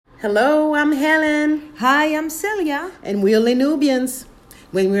Hello, I'm Helen. Hi, I'm Celia. And we're the Nubians.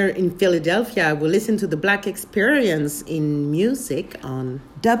 When we're in Philadelphia, we listen to the Black experience in music on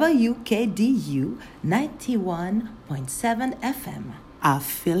WKDU 91.7 FM. à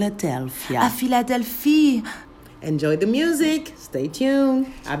Philadelphia. À Philadelphie. Enjoy the music. Stay tuned.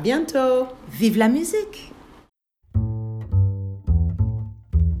 À bientôt. Vive la musique.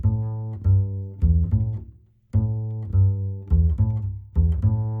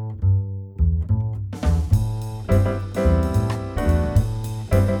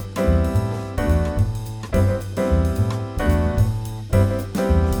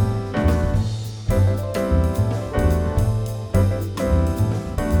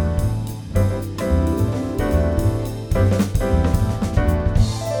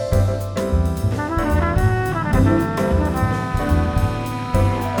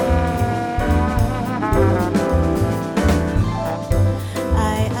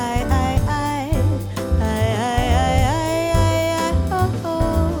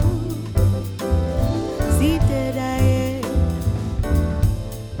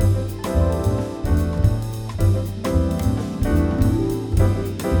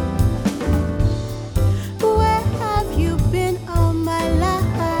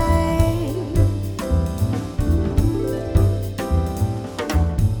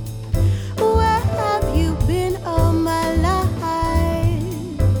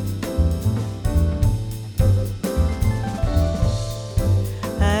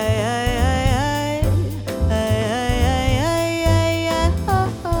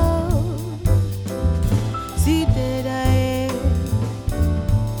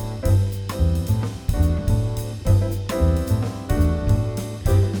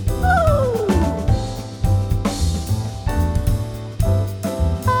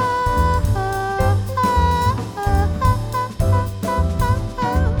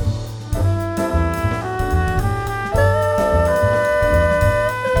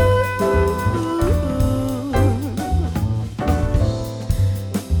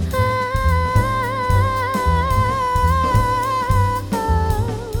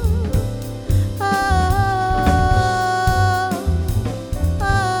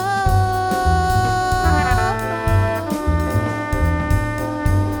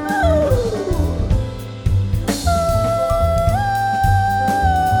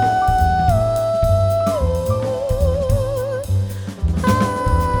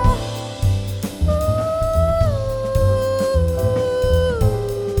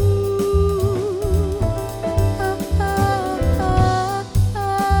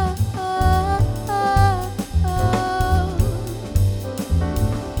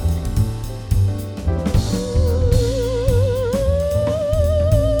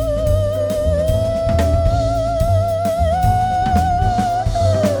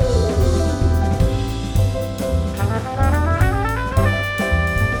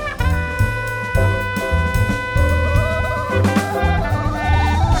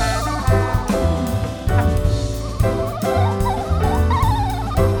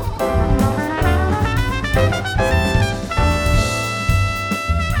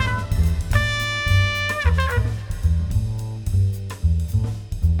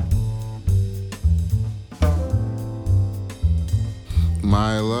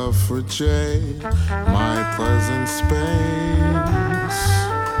 My love for Jade, my pleasant space,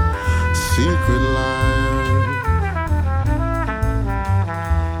 secret liar.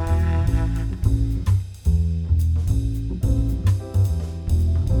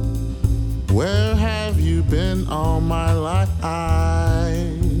 Where have you been all my life?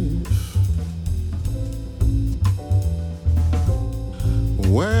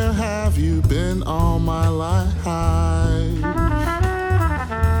 Where have you been all my life?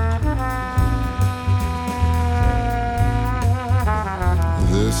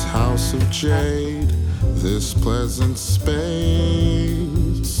 This house of jade, this pleasant space,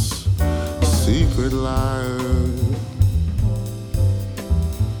 secret liar,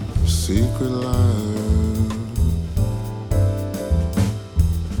 secret liar.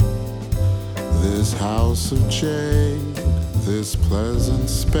 This house of jade, this pleasant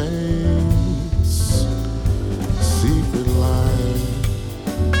space, secret liar,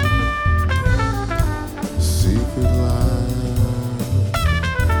 secret liar.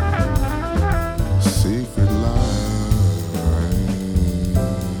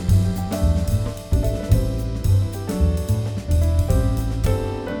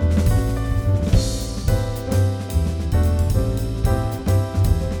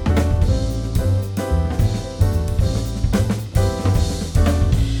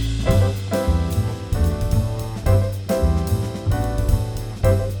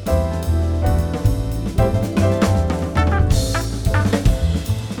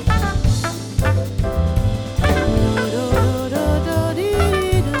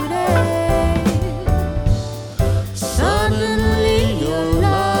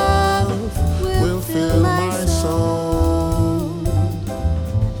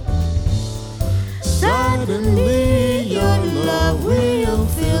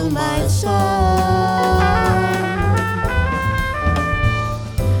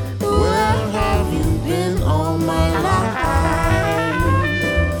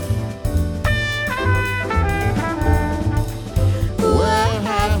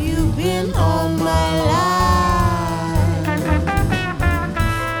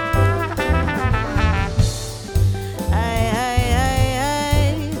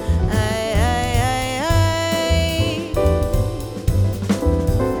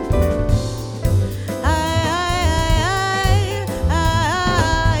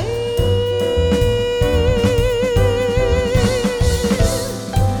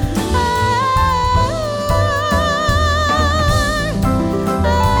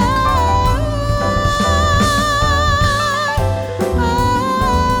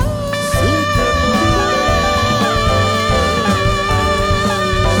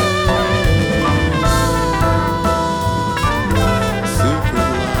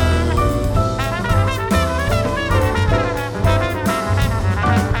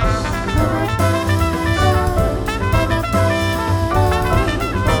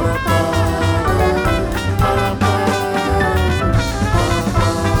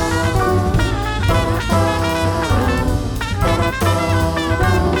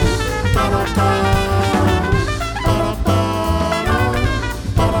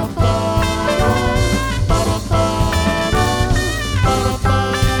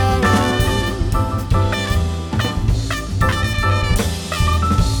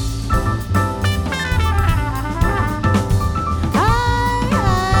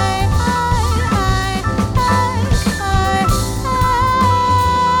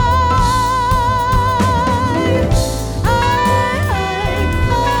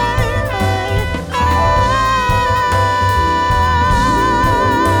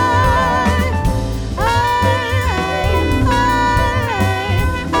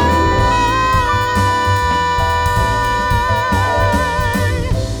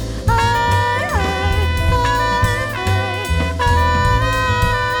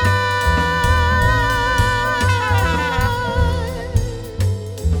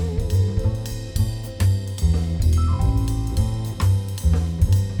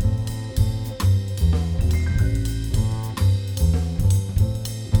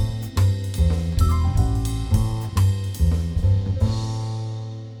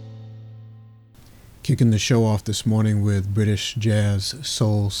 Kicking the show off this morning with British jazz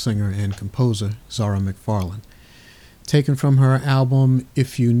soul singer and composer Zara McFarlane. Taken from her album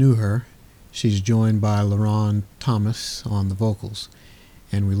If You Knew Her, she's joined by LaRon Thomas on the vocals,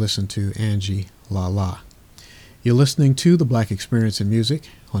 and we listen to Angie La La. You're listening to The Black Experience in Music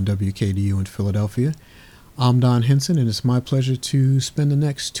on WKDU in Philadelphia. I'm Don Hinson, and it's my pleasure to spend the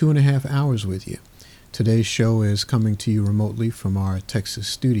next 2.5 hours with you. Today's show is coming to you remotely from our Texas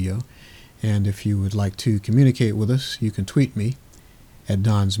studio, and if you would like to communicate with us, you can tweet me at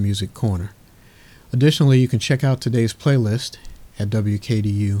DonsMusicCorner. Additionally, you can check out today's playlist at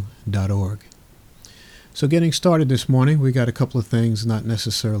WKDU.org. So getting started this morning, we got a couple of things not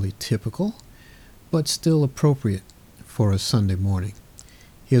necessarily typical, but still appropriate for a Sunday morning.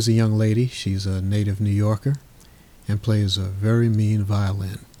 Here's a young lady. She's a native New Yorker and plays a very mean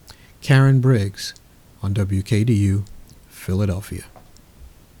violin. Karen Briggs on WKDU, Philadelphia.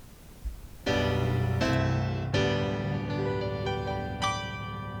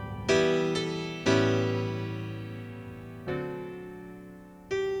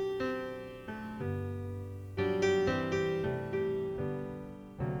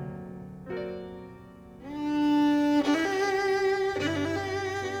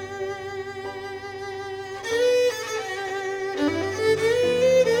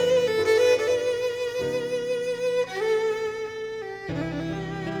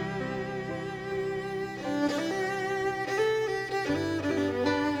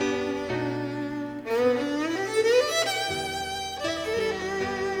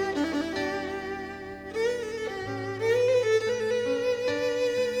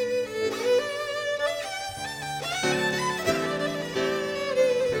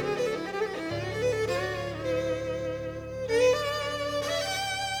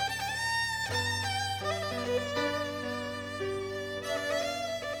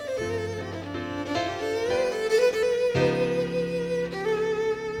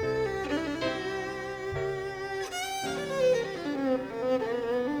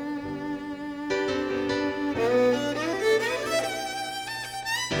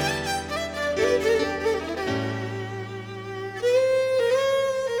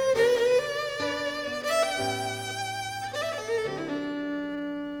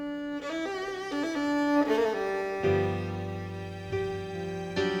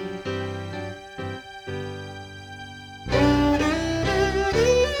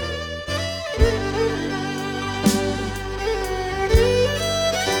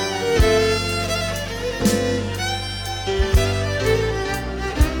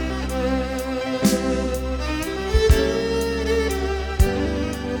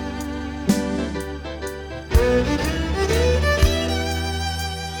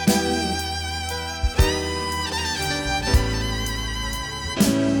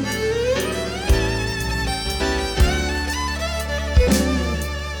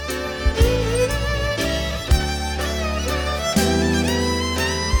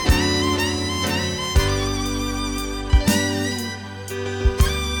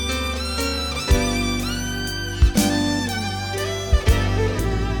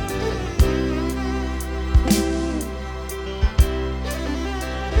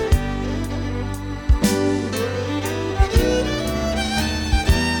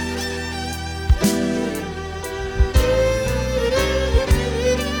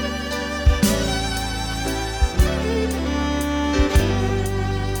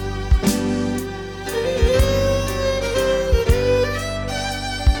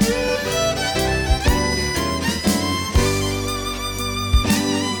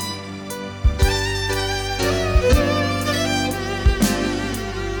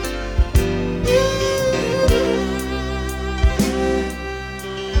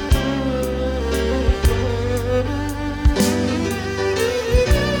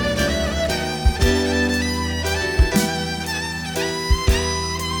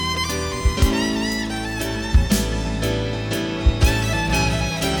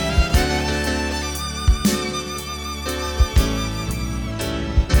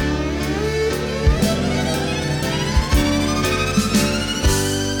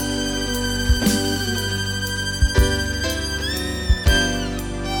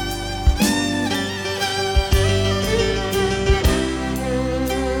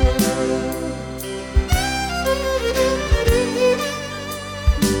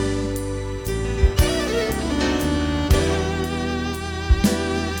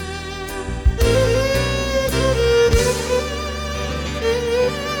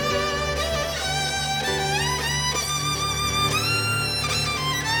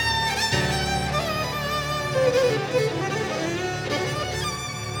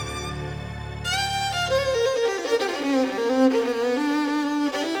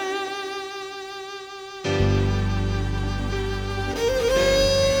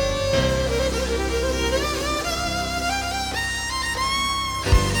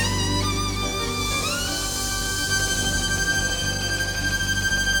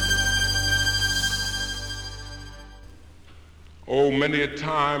 Oh, many a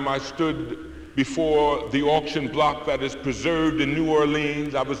time I stood before the auction block that is preserved in New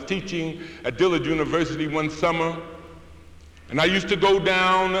Orleans. I was teaching at Dillard University one summer, and I used to go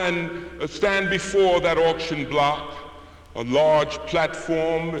down and stand before that auction block, a large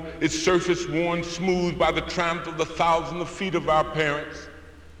platform, its surface worn smooth by the tramp of the thousands of feet of our parents.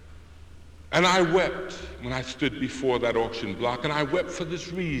 And I wept when I stood before that auction block, and I wept for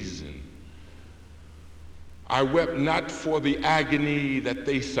this reason. I wept not for the agony that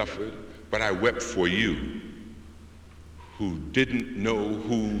they suffered, but I wept for you, who didn't know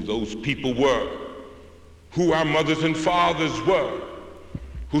who those people were, who our mothers and fathers were,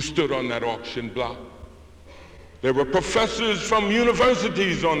 who stood on that auction block. There were professors from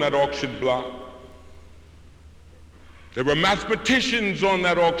universities on that auction block. There were mathematicians on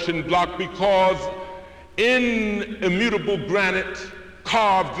that auction block, because in immutable granite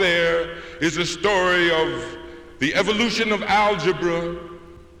carved there is a story of the evolution of algebra,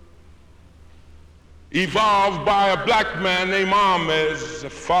 evolved by a black man named Ahmes, the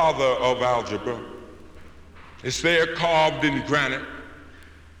father of algebra. It's there carved in granite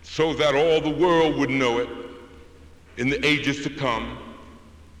so that all the world would know it in the ages to come.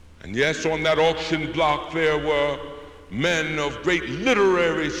 And yes, on that auction block there were men of great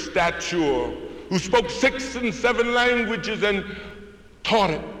literary stature who spoke 6 and 7 languages and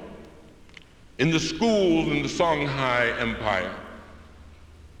taught it in the schools in the Songhai Empire,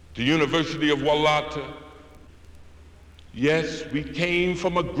 the University of Wallata. Yes, we came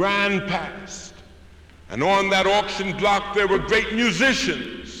from a grand past, and on that auction block there were great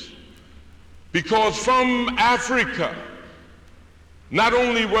musicians, because from Africa not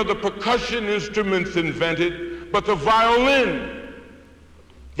only were the percussion instruments invented, but the violin,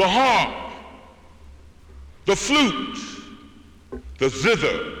 the harp, the flute, the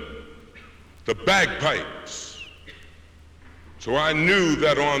zither, the bagpipes. So I knew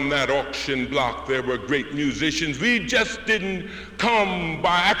that on that auction block there were great musicians. We just didn't come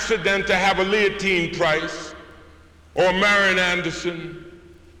by accident to have a Leontine Price or Marian Anderson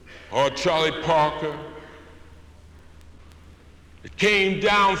or Charlie Parker. It came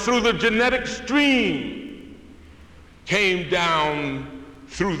down through the genetic stream, came down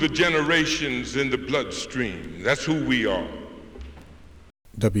through the generations in the bloodstream. That's who we are.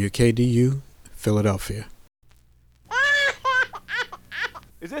 WKDU, Philadelphia.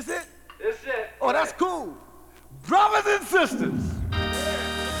 Is this it? This is it. Oh, that's cool. Brothers and sisters.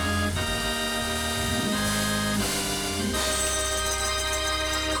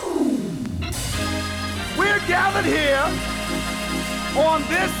 We're gathered here on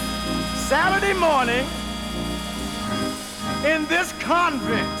this Saturday morning in this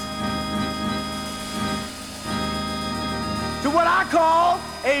convent to what I call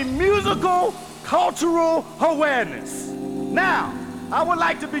a musical cultural awareness. Now, I would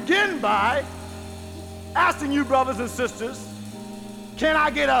like to begin by asking you, brothers and sisters, can I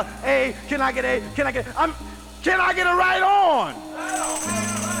get a right on?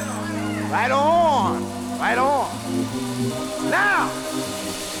 Right on, right on. Now,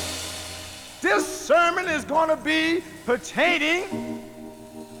 this sermon is going to be pertaining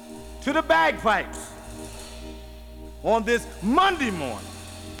to the bagpipes on this Monday morning.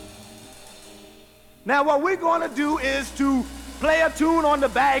 Now, what we're going to do is to play a tune on the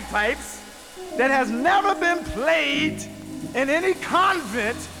bagpipes that has never been played in any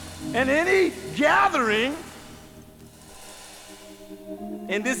convent, in any gathering,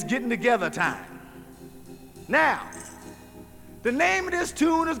 in this getting together time. Now, the name of this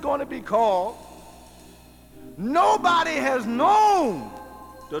tune is going to be called Nobody Has Known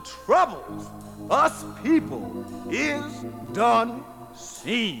the Troubles Us People Is Done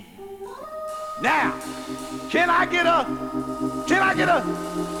Seen. Now, can I get a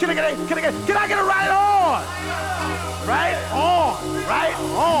right on? Right on, right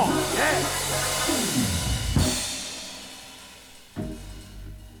on, yeah.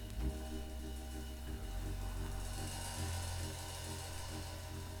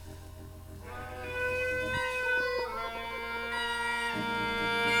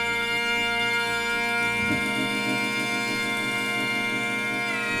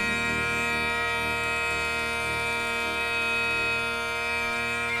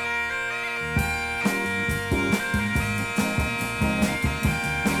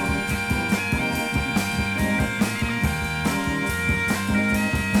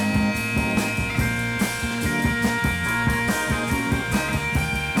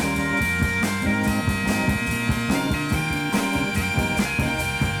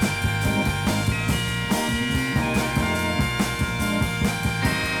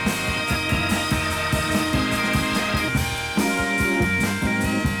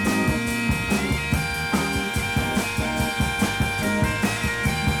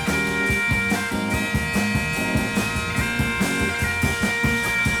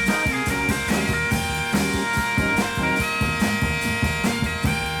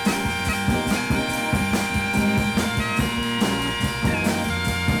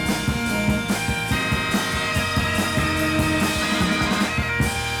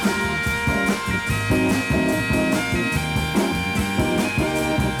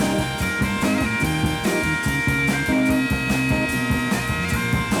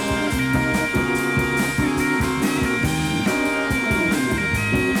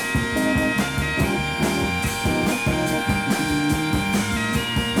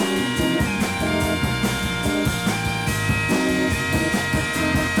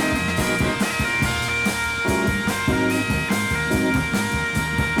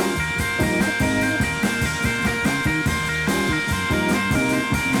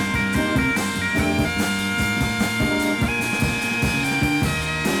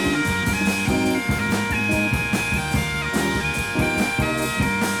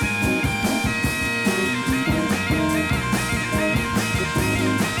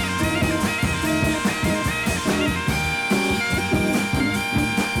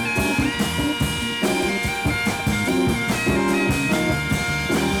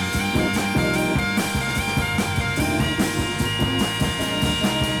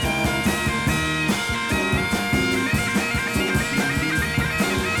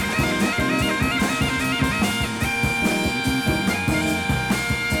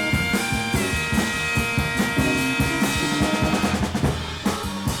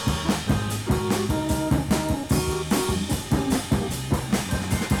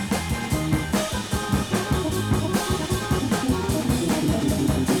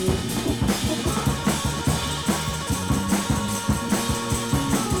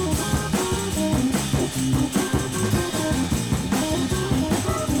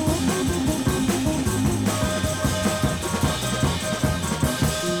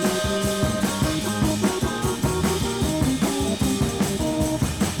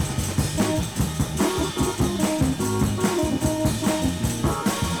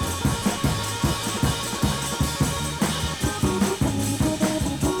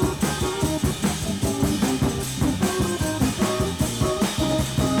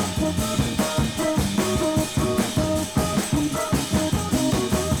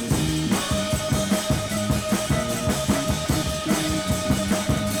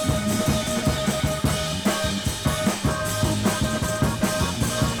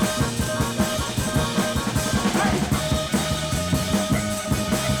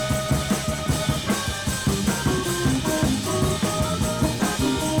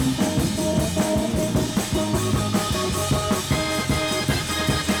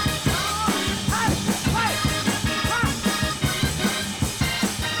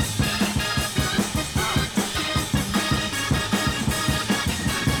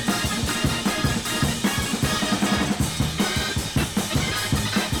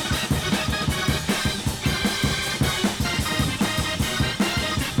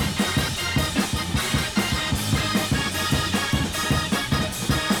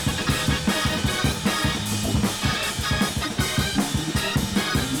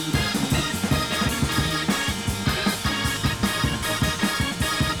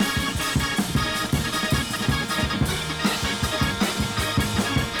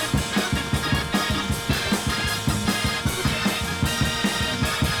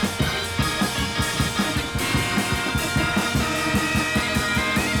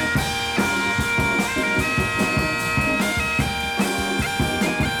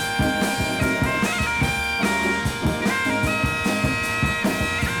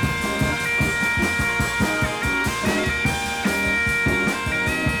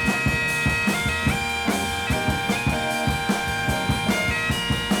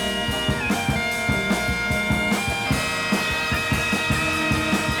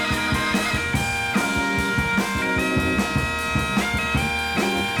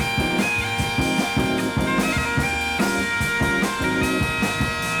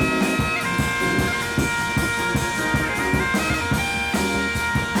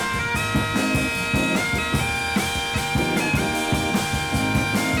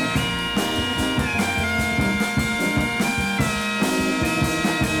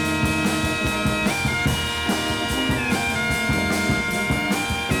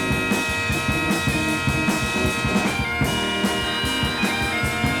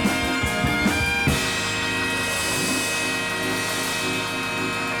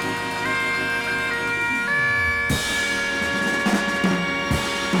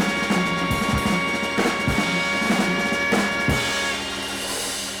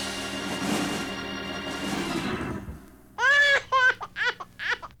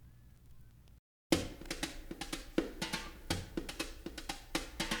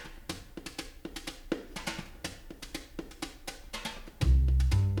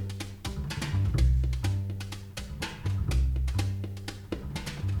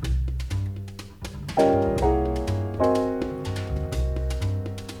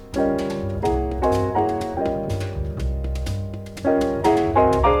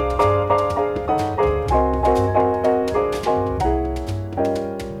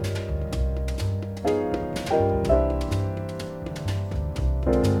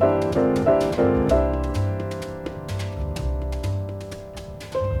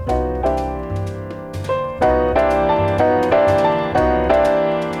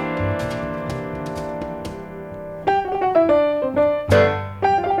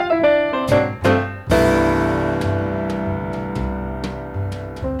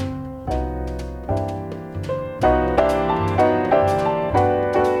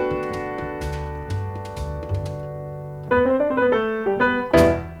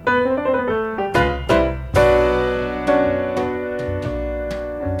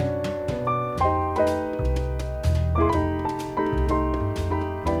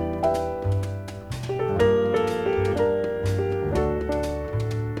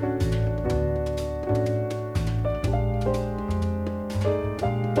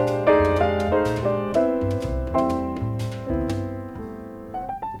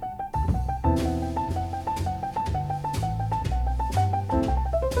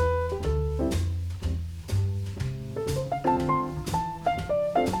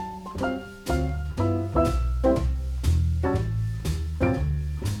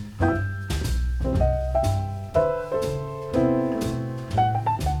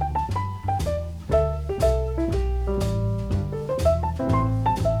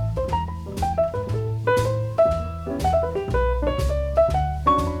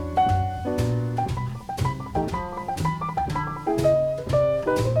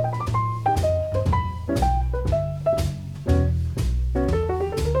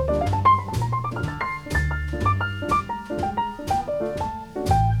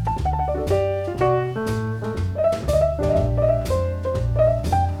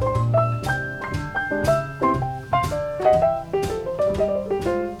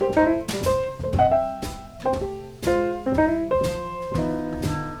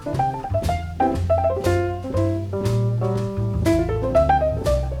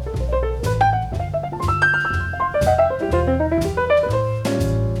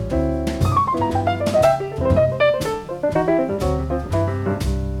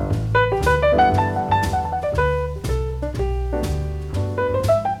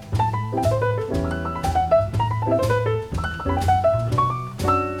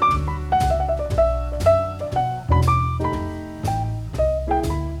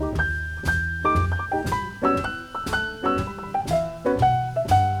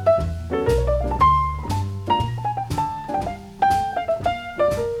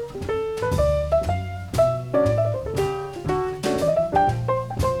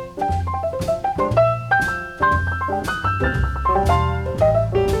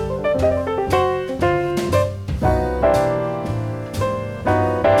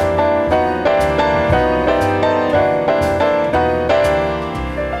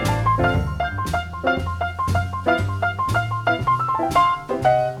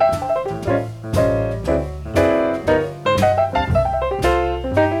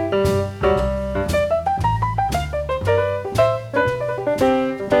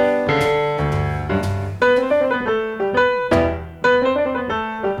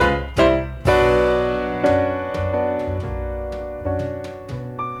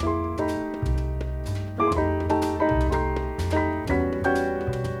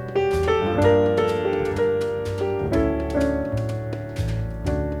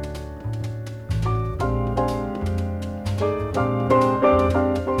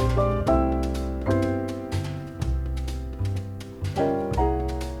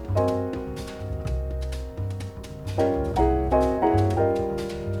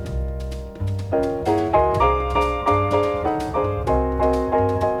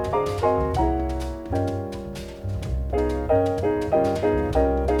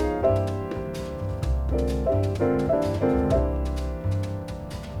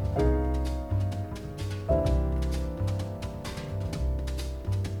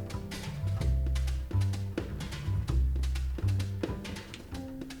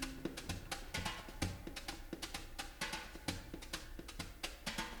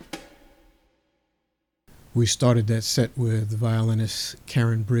 We started that set with violinist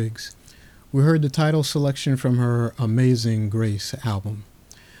Karen Briggs. We heard the title selection from her Amazing Grace album.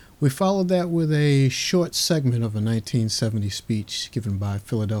 We followed that with a short segment of a 1970 speech given by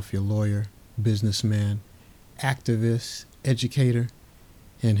Philadelphia lawyer, businessman, activist, educator,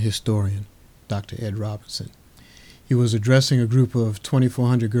 and historian, Dr. Ed Robinson. He was addressing a group of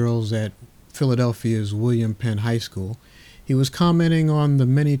 2,400 girls at Philadelphia's William Penn High School. He was commenting on the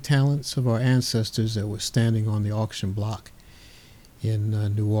many talents of our ancestors that were standing on the auction block in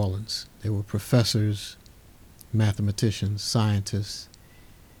New Orleans. They were professors, mathematicians, scientists,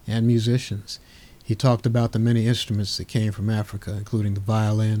 and musicians. He talked about the many instruments that came from Africa, including the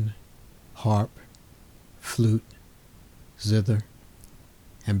violin, harp, flute, zither,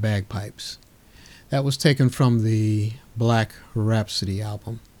 and bagpipes. That was taken from the Black Rhapsody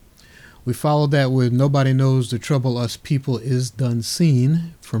album. We followed that with Nobody Knows the Trouble Us People Is Done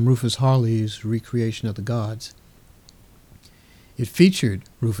Seen from Rufus Harley's recreation of the Gods. It featured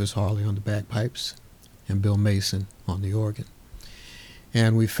Rufus Harley on the bagpipes and Bill Mason on the organ.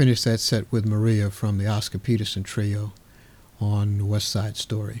 And we finished that set with Maria from the Oscar Peterson Trio on West Side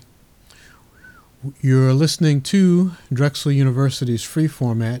Story. You're listening to Drexel University's free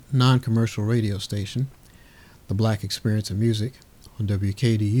format, non-commercial radio station, The Black Experience of Music, on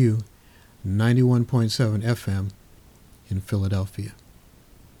WKDU 91.7 FM in Philadelphia.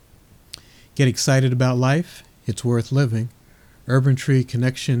 Get excited about life? It's worth living. Urban Tree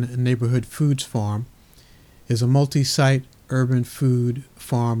Connection Neighborhood Foods Farm is a multi-site urban food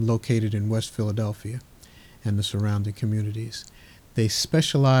farm located in West Philadelphia and the surrounding communities. They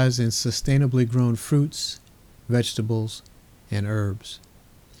specialize in sustainably grown fruits, vegetables, and herbs.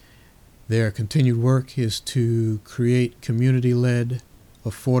 Their continued work is to create community-led,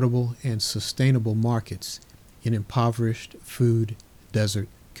 affordable, and sustainable markets in impoverished food desert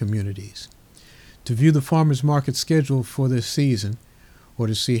communities. To view the farmers market schedule for this season or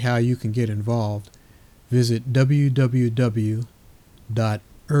to see how you can get involved, visit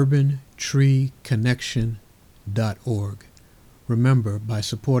www.urbantreeconnection.org. Remember, by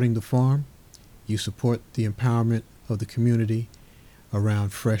supporting the farm, you support the empowerment of the community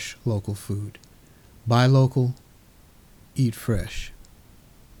around fresh local food. Buy local, eat fresh.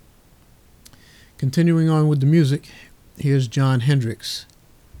 Continuing on with the music, here's John Hendricks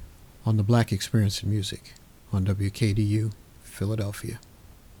on the Black Experience of Music on WKDU, Philadelphia.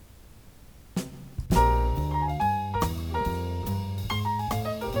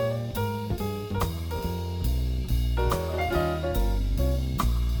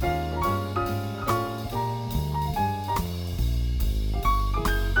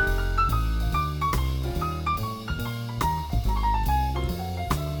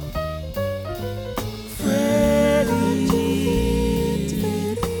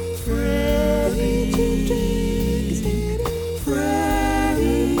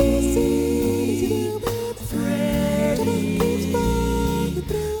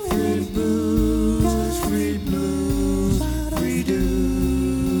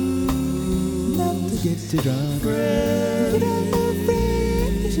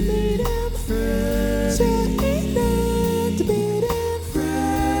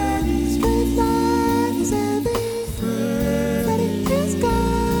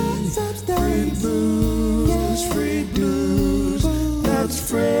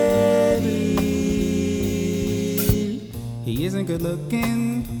 He isn't good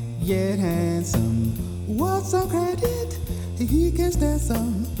looking, yet handsome. What's some credit? He can stand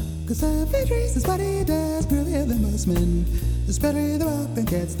some. Cause every trace is what he does, really the most men. Especially the up and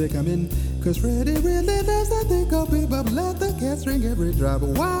cats that come in. Cause Freddie really loves that thing called people. Let the cats drink every drop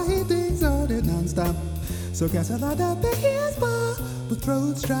while he digs on it non-stop. So cats are lined up in his bar with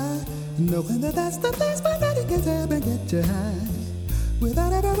throats dry, knowing that that's the place where Freddie can tap and get you high.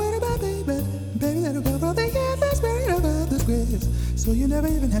 Without ever worry about baby, baby that'll go from the endless worried about the squares. So you never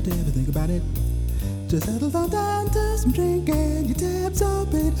even have to ever think about it. Just settle on down to some drinking, your tabs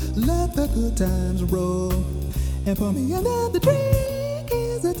open, let the good times roll. And pour me another drink,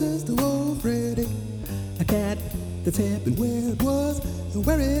 is a toast to old Freddie. A cat that's hip and where it was, and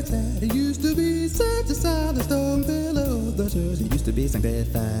where it's at. It used to be such a solid stone pillow. The church, it used to be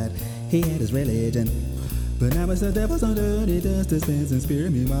sanctified. He had his religion, but now it's the devil's on dirty dust dispense and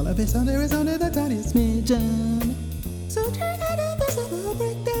spirit. Meanwhile, if it's under, it's under the tiniest smidgen. So turn out of the summer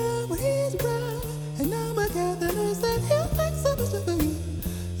breakdown when he's around. And now my captain knows that he'll make so much stuff for you.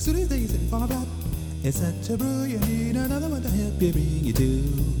 So these days it fall apart. It's such a brew, you need another one to help you bring you to.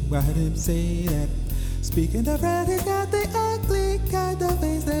 I heard him say that. Speaking of Fred, he's got the ugly kind of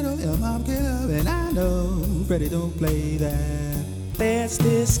face that only a mom can love. And I know Freddie don't play that. There's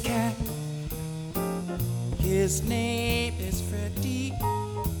this cat His name is Freddie.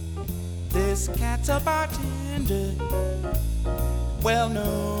 This cat's a bartender, well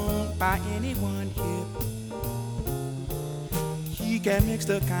known by anyone here. He can mix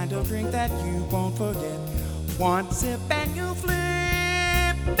the kind of drink that you won't forget. One sip and you flip,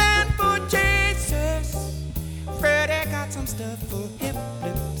 and for chasers, Freddie got some stuff for hip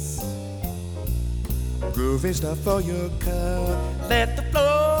lips. Groovy stuff for your cup. Let the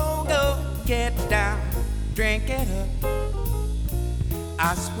flow go, get down, drink it up.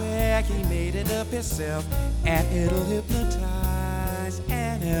 I swear he made it up himself, and it'll hypnotize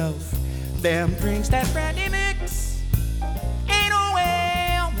an elf. Them drinks that Freddie mix ain't no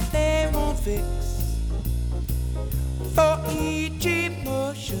way they won't fix. For each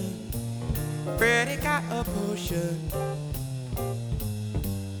emotion, Freddie got a potion.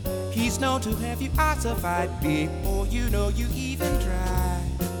 He's known to have you ossified before you know you even try.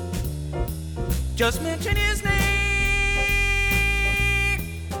 Just mention his name,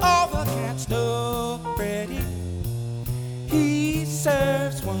 all the cats know Freddie. He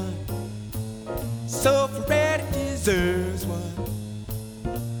serves one, so Freddie deserves one.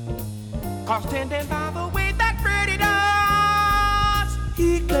 Cause tending by the way that Freddie does,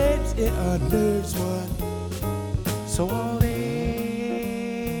 he claims it unnerves one. So all day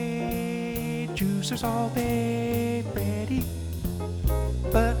juicers all day Freddie,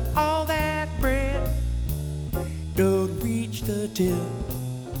 but all that bread don't reach the till.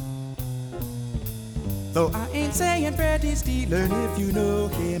 Though I ain't saying Freddie's stealing, if you know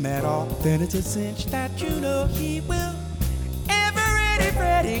him at all, then it's a cinch that you know he will. Every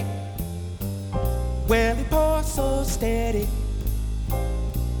Freddie, well, he pours so steady.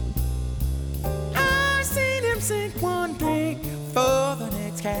 I seen him sink one drink for the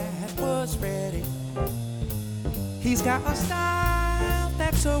next cat was ready. He's got a style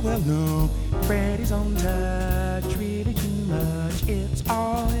that's so well known. Freddie's on touch, really too much. It's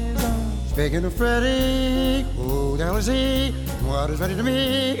all his own. Speaking of Freddie, who the hell is he? What is Freddie to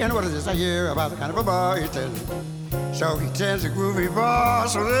me? And what is this I hear about the kind of a bar he tends? So he tends a groovy bar,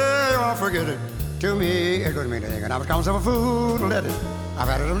 so they all forget it. To me, it couldn't mean anything, and I was calling myself a fool to let it. I've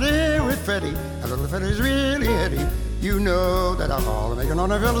had it a little with Freddie, a little Freddie's really heady. You know that alcohol will make an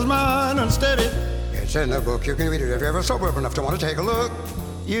ordinary fella's mind unsteady. It's in the book, you can read it if you're ever sober enough to want to take a look.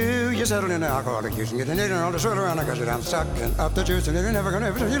 You settle in the alcoholic use and get an ignorant all to sort around because you're down sucking up the juice and you're never gonna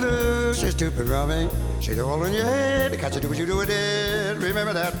ever you lose. She's stupid rummy. See the hole in your head, the catch you do what you do with it.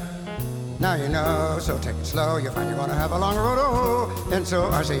 Remember that. Now you know, so take it slow. You find you're gonna have a long road to hoe. And so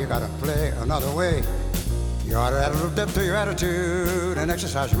I say you gotta play another way. You ought to add a little depth to your attitude and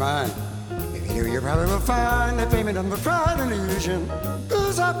exercise your mind. If you do, you probably will find that fame ain't nothing but pride and illusion.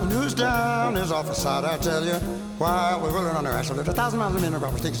 Who's up and who's down is off the side, I tell you. While we're rolling on our ass, we lived 1,000 miles a minute,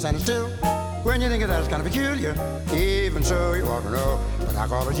 but we think standing still. When you think of that, it's kind of peculiar. Even so, you ought to know. But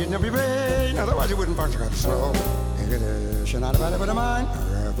alcohol is eating up your brain, otherwise you wouldn't function quite slow. Inhibition, not about it, but a mind.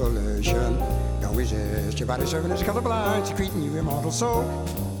 A revolution. Don't resist. Your body serving as a colorblind, secreting you immortal soul.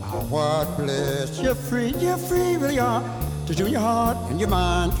 Oh, what bliss. You're free, really are. To do your heart and your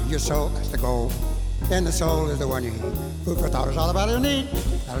mind, to your soul, that's the goal. And the soul is the one you need. Food for thought is all about your need.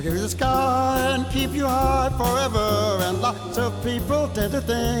 That'll give you the sky and keep you high forever. And lots of people tend to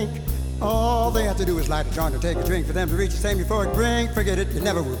think all they have to do is light a joint or take a drink for them to reach the same euphoric brink. Forget it, it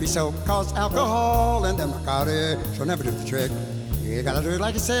never will be so. Cause alcohol and them narcotics will never do the trick. You gotta do it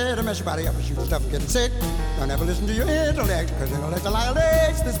like you said, or mess your body up and shoot the stuff and getting sick. Don't ever listen to your intellect, cause intellect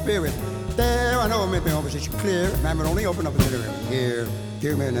annihilates the spirit. There, I know it made my own position clear. Man would only open up a little here.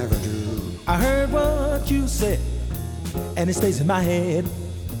 You may never do. I heard what you said, and it stays in my head.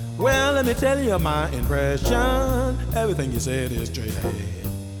 Well, let me tell you my impression. Everything you said is straight ahead.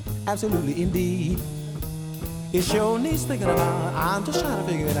 Absolutely, indeed. It sure needs thinking about. I'm just trying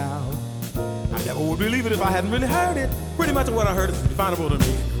to figure it out. I never would believe it if I hadn't really heard it. Pretty much what I heard is definable to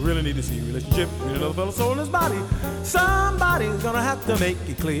me. You really need to see a relationship between another fella's soul and his body. Somebody's gonna have to make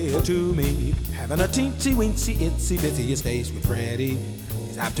it clear to me. Having a teensy weensy itsy bitsy space with Freddie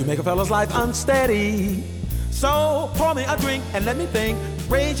is apt to make a fella's life unsteady. So pour me a drink and let me think.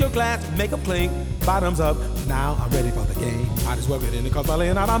 Raise your glass, make a clink. Bottoms up, now I'm ready for the game. Might as well get in it, cause by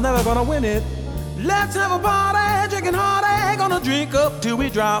laying out I'm never gonna win it. Let's have a party, drinking hard, gonna drink up till we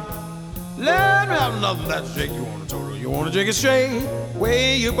drop. Let me have nothing that's shake. You wanna total, you wanna drink it straight.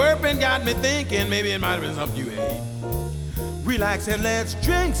 Way you burping got me thinking maybe it might have been something you ate. Relax and let's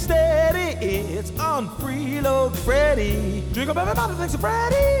drink steady. It's on freeload Freddie. Drink up everybody thinks of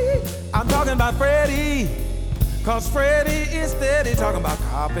Freddie. I'm talking about Freddie. Cause Freddie is steady talking about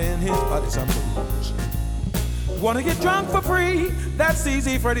copping his buddy some booze. Wanna get drunk for free? That's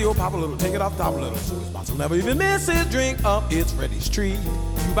easy. Freddie will pop a little, take it off top a little. So his boss will never even miss his drink up. It's Freddie's treat.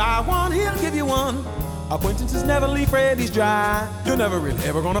 You buy one, he'll give you one. Acquaintances never leave Freddie's dry. You're never really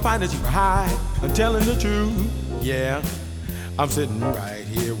ever gonna find a cheaper high. I'm telling the truth, yeah. I'm sitting right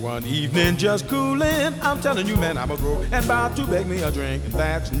here one evening just cooling. I'm telling you, man, I'm a broke and about to beg me a drink, and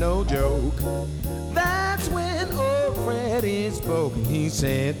that's no joke. That's when old Freddie spoke, and he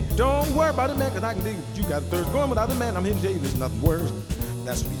said, don't worry about it, man, cause I can dig it. You got a thirst going without it, man. I'm here to tell you there's nothing worse.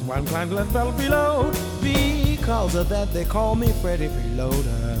 That's the reason why I'm inclined to let the fella reload. Because of that, they call me Freddie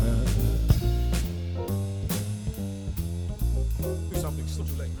Freeloader. Do something, slip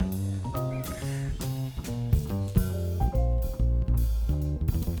your leg.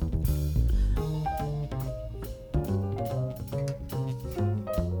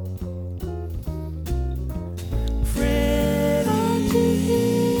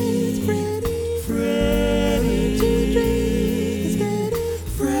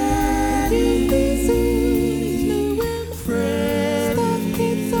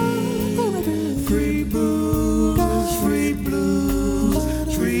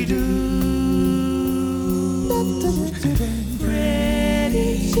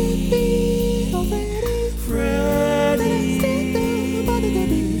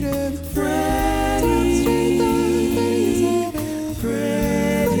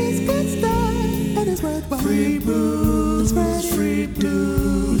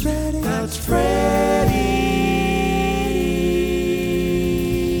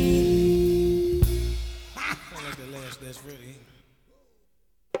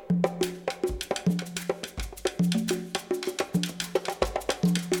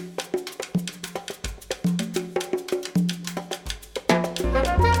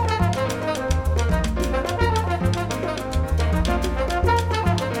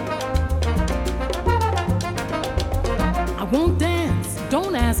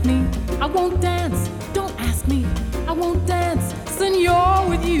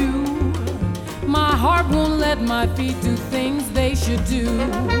 My feet do things they should do.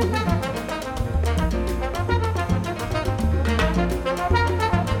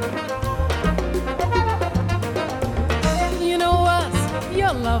 You know what?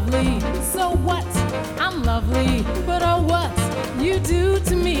 You're lovely. So what? I'm lovely. But oh, what you do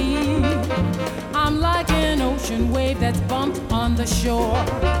to me? I'm like an ocean wave that's bumped on the shore.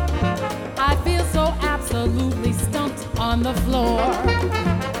 I feel so absolutely stumped on the floor.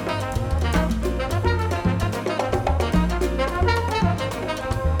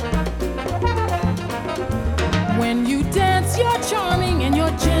 When you dance, you're charming and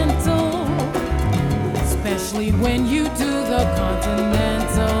you're gentle, especially when you do the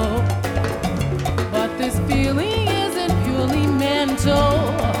continental. But this feeling isn't purely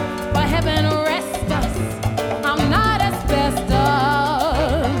mental. By heaven rest us, I'm not asbestos.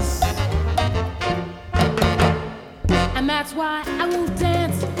 And that's why I won't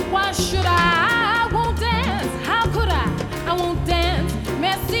dance. Why should I won't dance? How could I won't dance.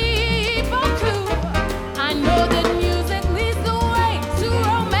 Merci beaucoup. I know that music leads the way to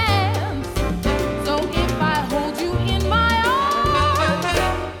romance. So if I hold you in my arms,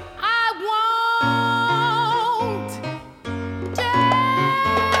 I won't dance.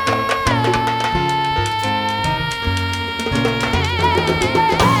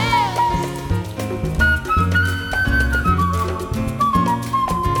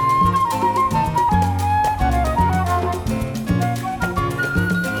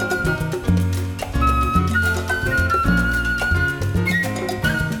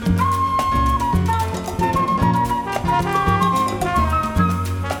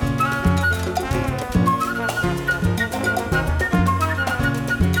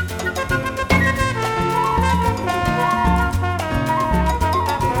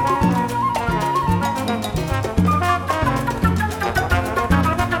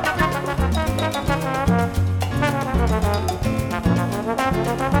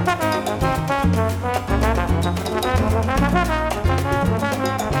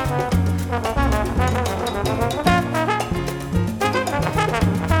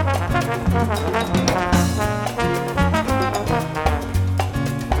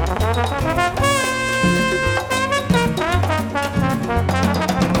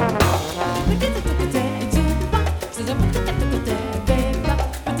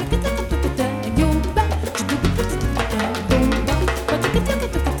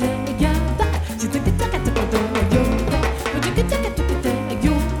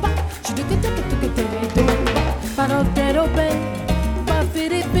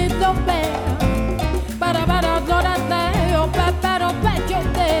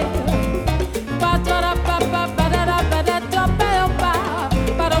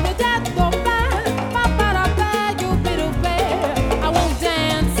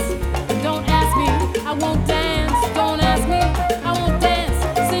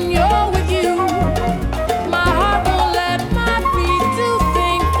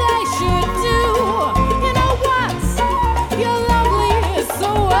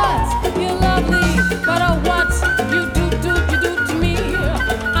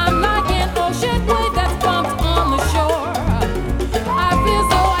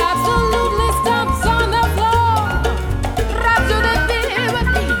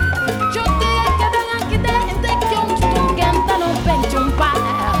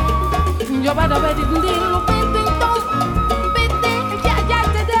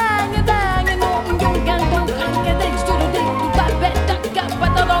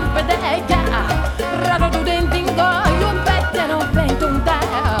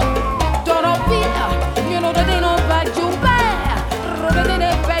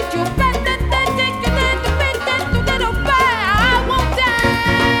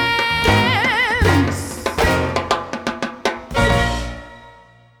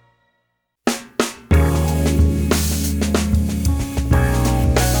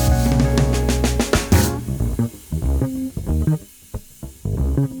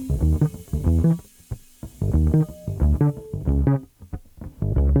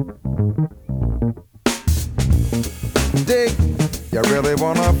 Dig, you really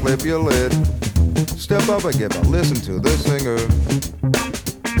wanna flip your lid? Step up and give a listen to the singer.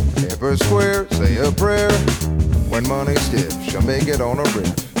 If her square, say a prayer. When money's stiff, she'll make it on a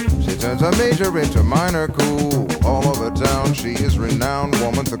riff. She turns a major into minor cool. All over town, she is renowned.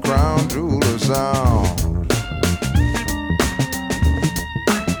 Woman, the crown jewel of sound.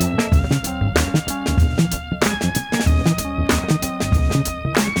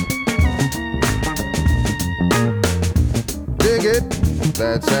 Dig it,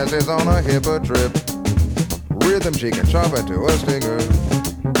 that sassy's on a hipper trip. Rhythm she can chop into a stinger.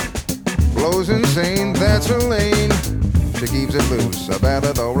 Flows insane, that's her lane. She keeps it loose, a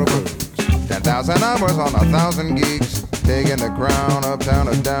ballad or a blues. 10,000 hours on 1,000 gigs. Taking the crown uptown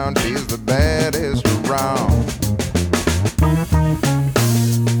or down. She's the baddest around.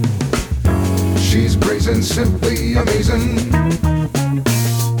 She's brazen, simply amazing.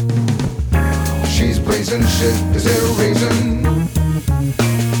 She's blazing shit, is there a reason?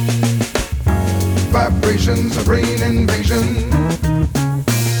 Vibrations of brain invasion.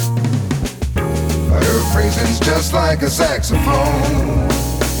 Her phrasing's just like a saxophone.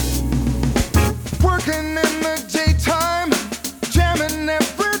 Working in the daytime, jamming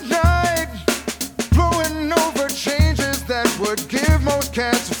every night, blowing over changes that would give most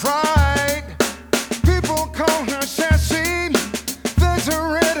cats a fright. People call her sassy, there's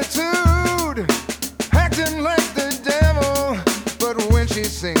her attitude, acting like the devil, but when she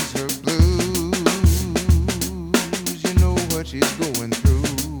sings her blues, you know what she's going through.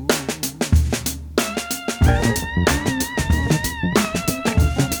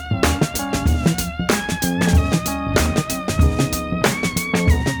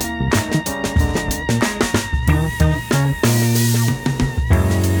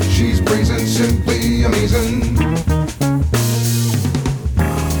 Simply amazing.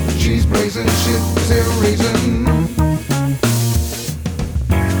 She's blazing shit, is there a reason?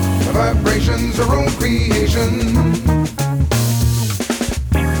 Her vibrations, her own creation.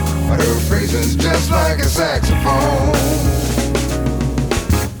 But her phrasing's just like a saxophone.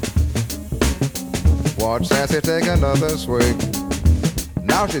 Watch Sassy take another swig.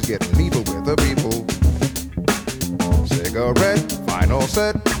 Now she's getting lethal with the people. Cigarette, final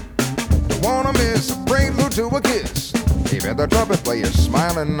set. Wanna miss a prelude to a kiss. Even the trumpet player's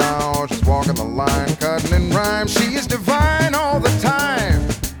smiling now. She's walking the line, cutting in rhyme. She is divine all the time.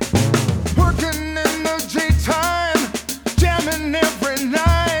 Working in the daytime, jamming every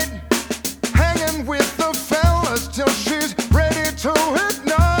night, hanging with the fellas till she's ready to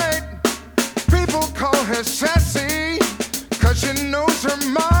ignite. People call her sassy, 'cause she knows her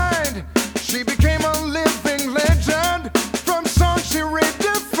mind. She became a living legend from songs she redefined.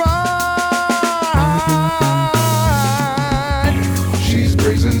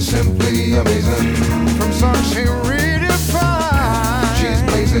 Simply amazing. From songs she redefined. She's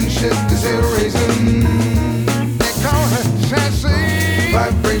blazing shit, is there a reason? They call her sassy.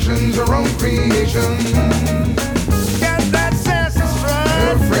 Vibrations, her own creation. Got that sassy strut.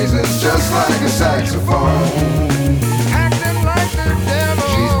 Her phrasing's just like a saxophone. Acting like the devil.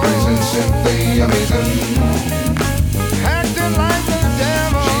 She's blazing simply amazing. Acting like the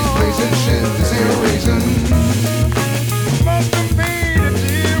devil. She's blazing shit, is there a reason? Must have been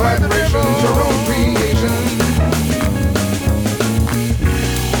vibrations, her own creation.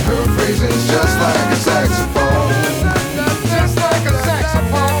 Her phrasing's just like a saxophone. Just like a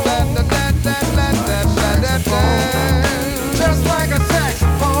saxophone. Just like a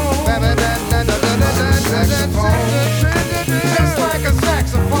saxophone. Just like a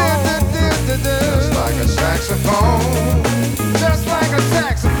saxophone. Just like a saxophone. Just like a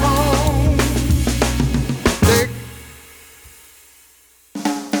saxophone.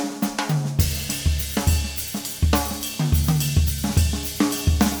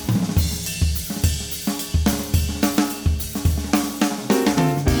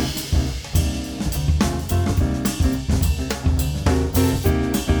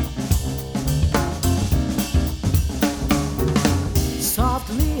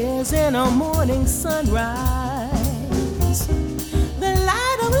 as in a morning sunrise. The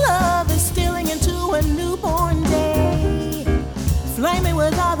light of love is stealing into a newborn day. Flaming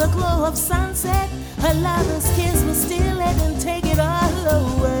with all the glow of sunset, a lover's kiss will steal it and take it all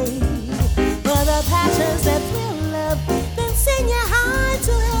away. For the passions that thrill love, then send you high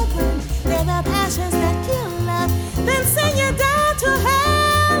to heaven. They're the passions that kill love, then send you down to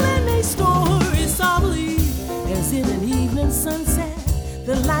hell. And they story softly as in an evening sunset.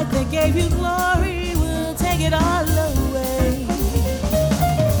 The light that gave you glory will take it all away.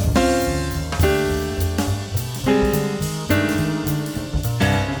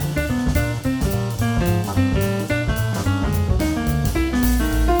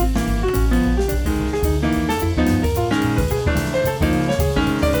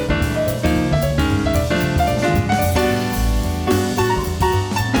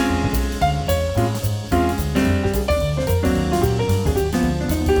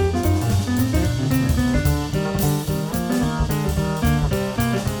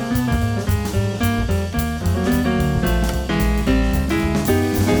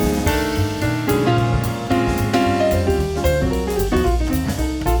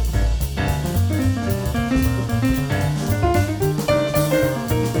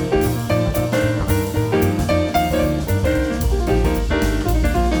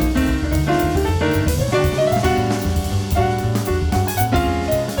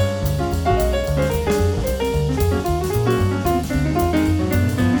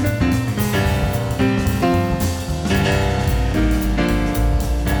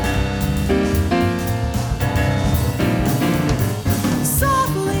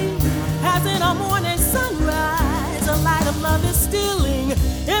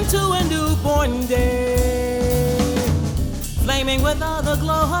 With all the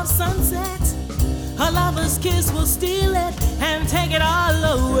glow of sunset, a lover's kiss will steal it and take it all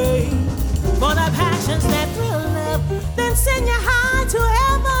away. For the passions that thrill love, then send you high to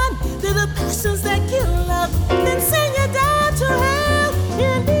heaven. They're the passions that kill love, then send you down to hell.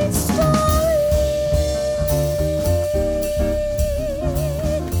 In each story,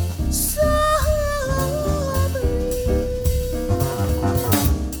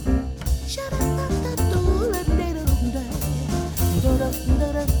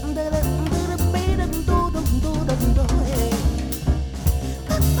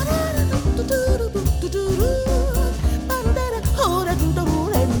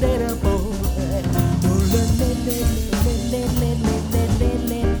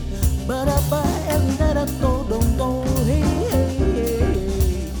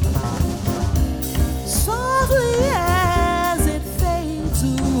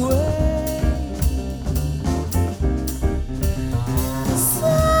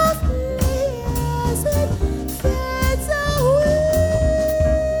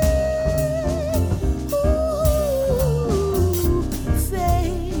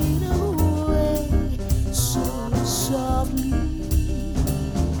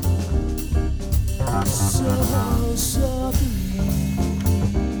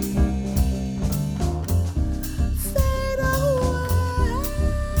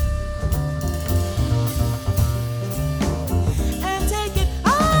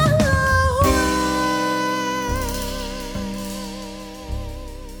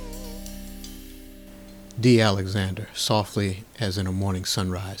 D. Alexander, Softly as in a Morning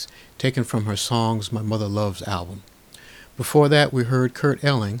Sunrise, taken from her Songs My Mother Loves album. Before that, we heard Kurt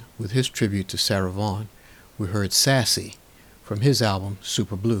Elling with his tribute to Sarah Vaughan. We heard Sassy from his album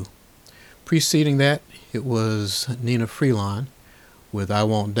Super Blue. Preceding that, it was Nina Freelon with I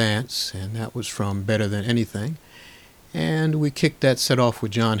Won't Dance, and that was from Better Than Anything. And we kicked that set off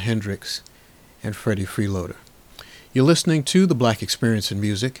with John Hendricks and Freddie Freeloader. You're listening to The Black Experience in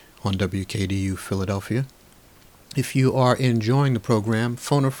Music on WKDU Philadelphia. If you are enjoying the program,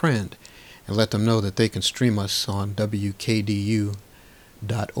 phone a friend and let them know that they can stream us on WKDU.org.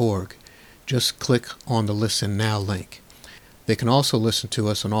 Just click on the Listen Now link. They can also listen to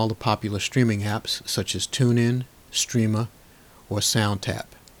us on all the popular streaming apps such as TuneIn, Streema, or SoundTap.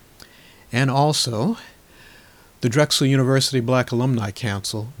 And also, the Drexel University Black Alumni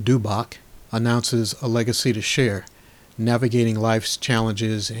Council, DUBOC, announces a legacy to share, navigating life's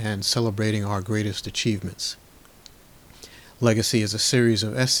challenges and celebrating our greatest achievements. Legacy is a series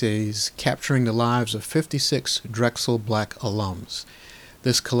of essays capturing the lives of 56 Drexel Black alums.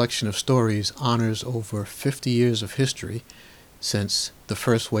 This collection of stories honors over 50 years of history since the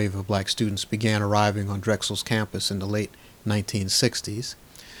first wave of black students began arriving on Drexel's campus in the late 1960s,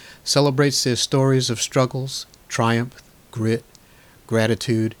 celebrates their stories of struggles, triumph, grit,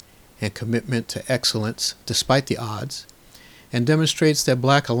 gratitude, and commitment to excellence despite the odds, and demonstrates that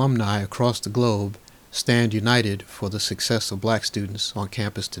black alumni across the globe stand united for the success of black students on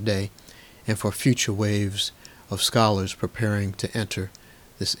campus today and for future waves of scholars preparing to enter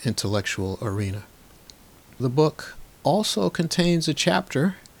this intellectual arena. The book also contains a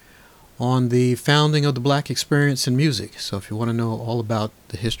chapter on the founding of the black experience in music. So if you want to know all about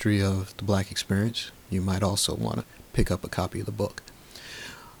the history of the black experience, you might also want to pick up a copy of the book.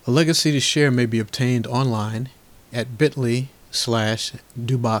 A legacy to share may be obtained online at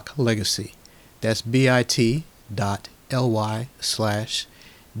bit.ly/Dubac Legacy. That's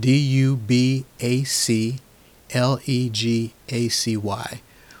bit.ly/DUBACLEGACY,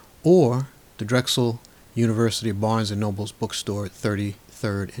 or the Drexel University Barnes & Noble's bookstore at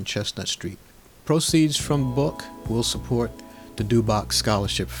 33rd and Chestnut Street. Proceeds from the book will support the Dubac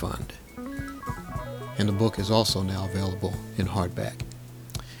Scholarship Fund. And the book is also now available in hardback.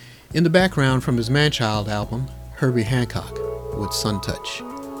 In the background from his Man-Child album, Herbie Hancock with Sun Touch.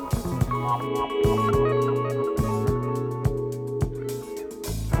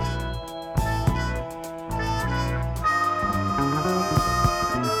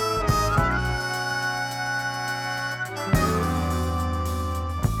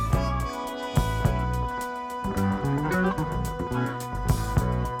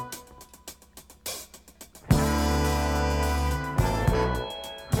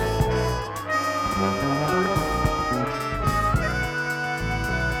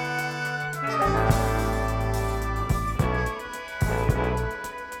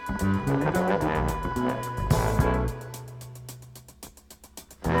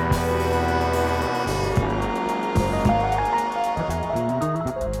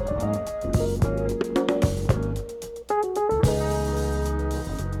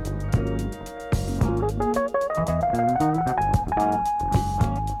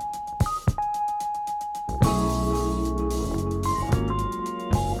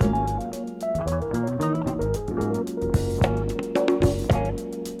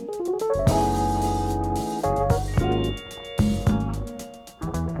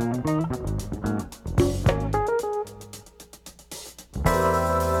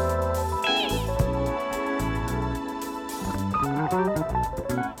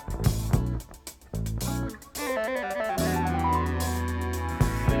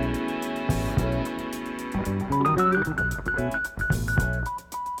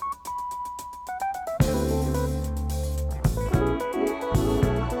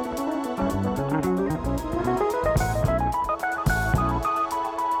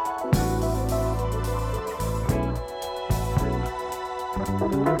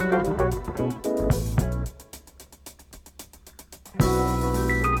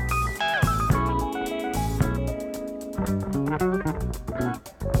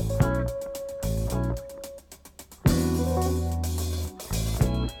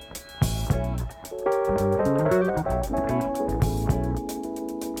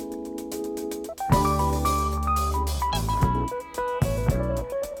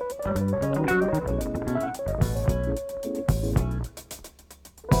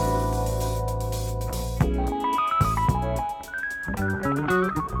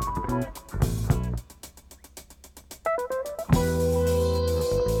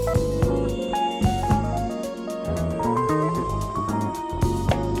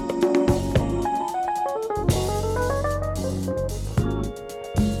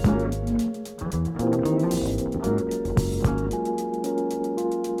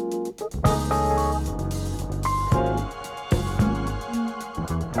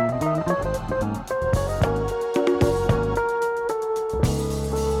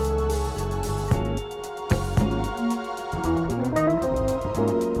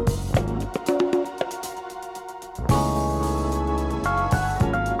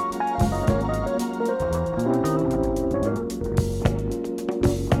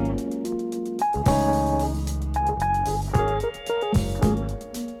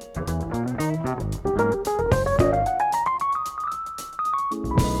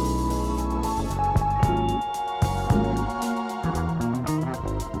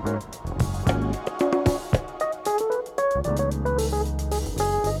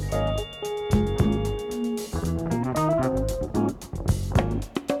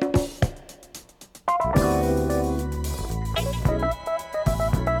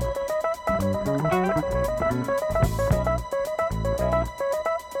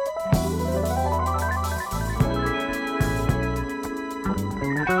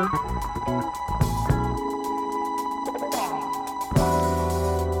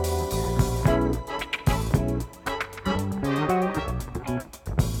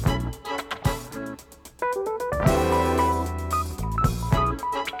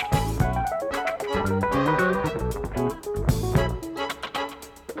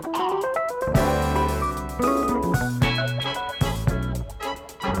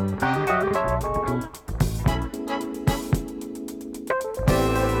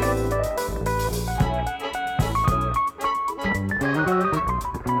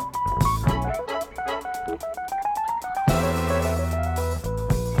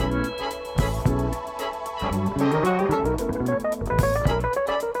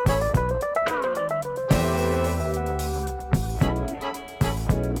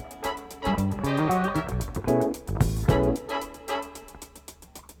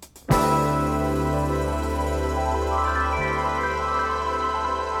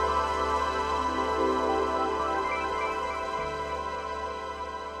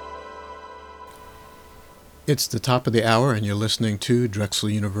 It's the top of the hour, and you're listening to Drexel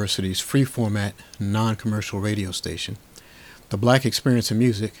University's free format, non-commercial radio station, The Black Experience in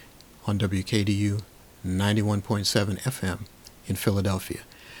Music, on WKDU 91.7 FM in Philadelphia.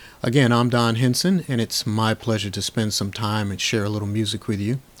 Again, I'm Don Hinson, and it's my pleasure to spend some time and share a little music with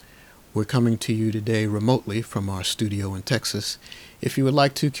you. We're coming to you today remotely from our studio in Texas. If you would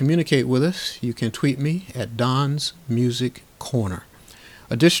like to communicate with us, you can tweet me at DonsMusicCorner.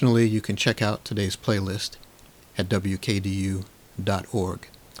 Additionally, you can check out today's playlist at WKDU.org.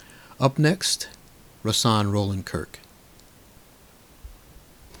 Up next, Rasan Roland Kirk.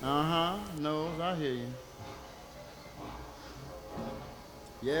 Nose, I hear you.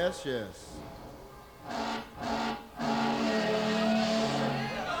 Yes, yes.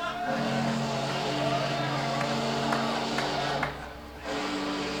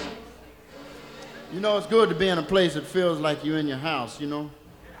 You know, it's good to be in a place that feels like you're in your house, you know?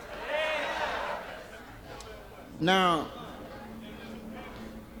 Now,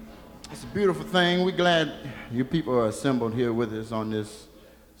 it's a beautiful thing. We're glad you people are assembled here with us on this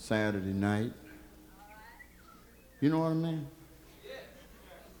Saturday night. You know what I mean?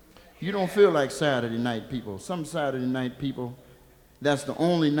 You don't feel like Saturday night people. Some Saturday night people, that's the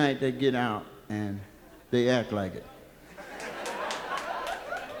only night they get out and they act like it.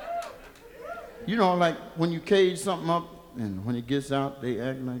 You know, like when you cage something up and when it gets out, they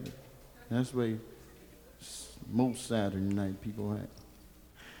act like it. That's the way most Saturday night people act.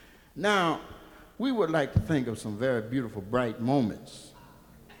 Now, we would like to think of some very beautiful, bright moments.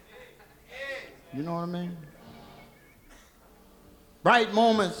 You know what I mean? Bright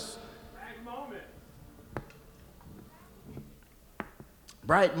moments.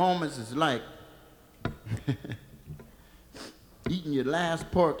 Bright moments is like eating your last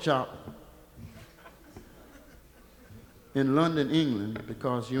pork chop in London, England,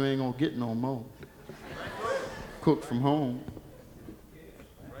 because you ain't gonna get no more. Cooked from home.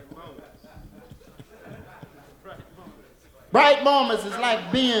 Bright moments is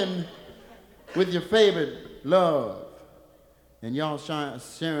like being with your favorite love and y'all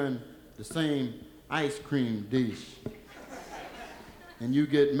sharing the same ice cream dish. And you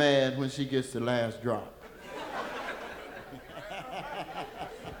get mad when she gets the last drop.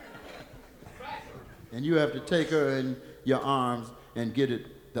 And you have to take her in your arms and get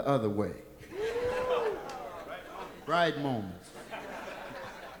it the other way. Bright moments.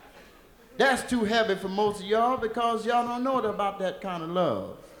 That's too heavy for most of y'all because y'all don't know about that kind of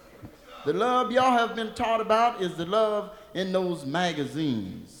love. The love y'all have been taught about is the love in those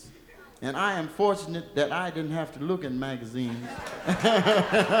magazines. And I am fortunate that I didn't have to look in magazines.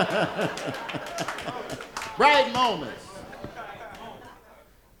 Bright moments.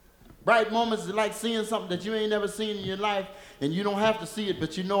 Bright moments is like seeing something that you ain't never seen in your life, and you don't have to see it,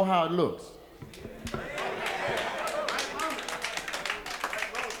 but you know how it looks.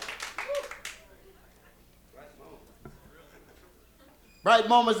 Bright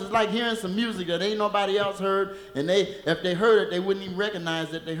moments is like hearing some music that ain't nobody else heard, and if they heard it, they wouldn't even recognize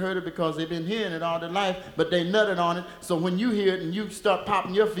that they heard it because they've been hearing it all their life, but they nutted on it. So when you hear it and you start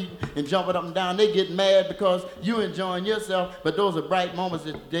popping your feet and jumping up and down, they get mad because you enjoying yourself, but those are bright moments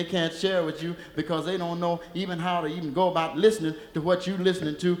that they can't share with you because they don't know even how to even go about listening to what you're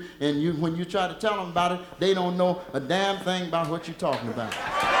listening to, and when you try to tell them about it, they don't know a damn thing about what you're talking about.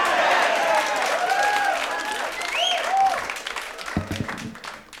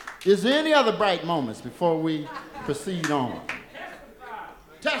 Is there any other bright moments before we proceed on?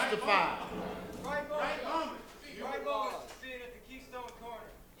 Testify. Bright moments.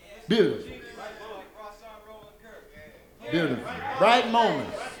 Beautiful. Beautiful. Bright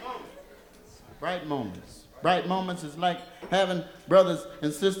moments. Bright moments. Bright moments is like having brothers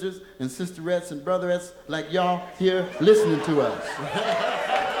and sisters and sisterettes and brotherettes like y'all here listening to us.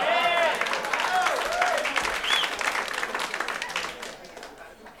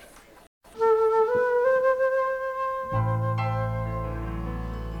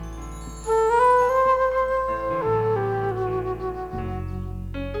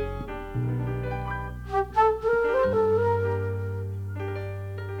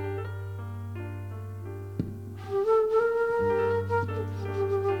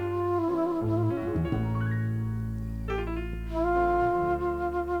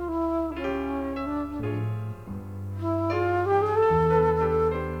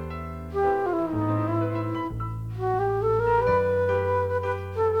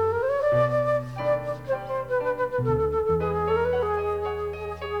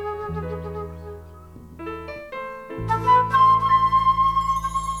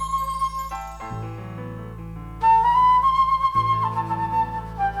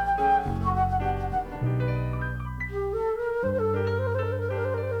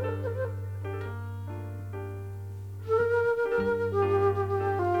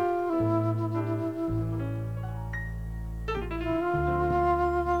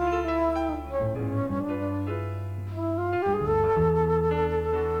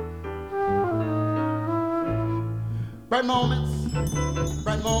 Bright moments,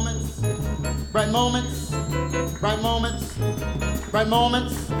 bright moments, bright moments, bright moments, bright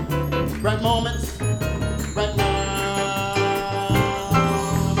moments, bright moments, right now.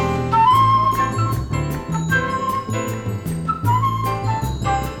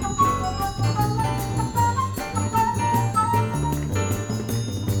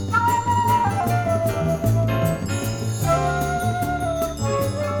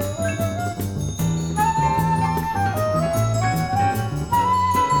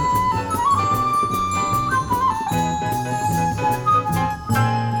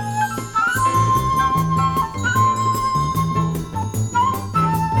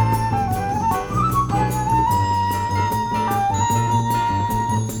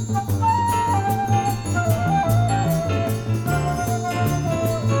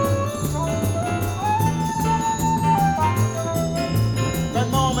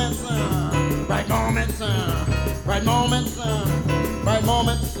 Bright moments, bright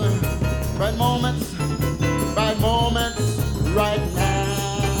moments, bright moments, bright moments, right now.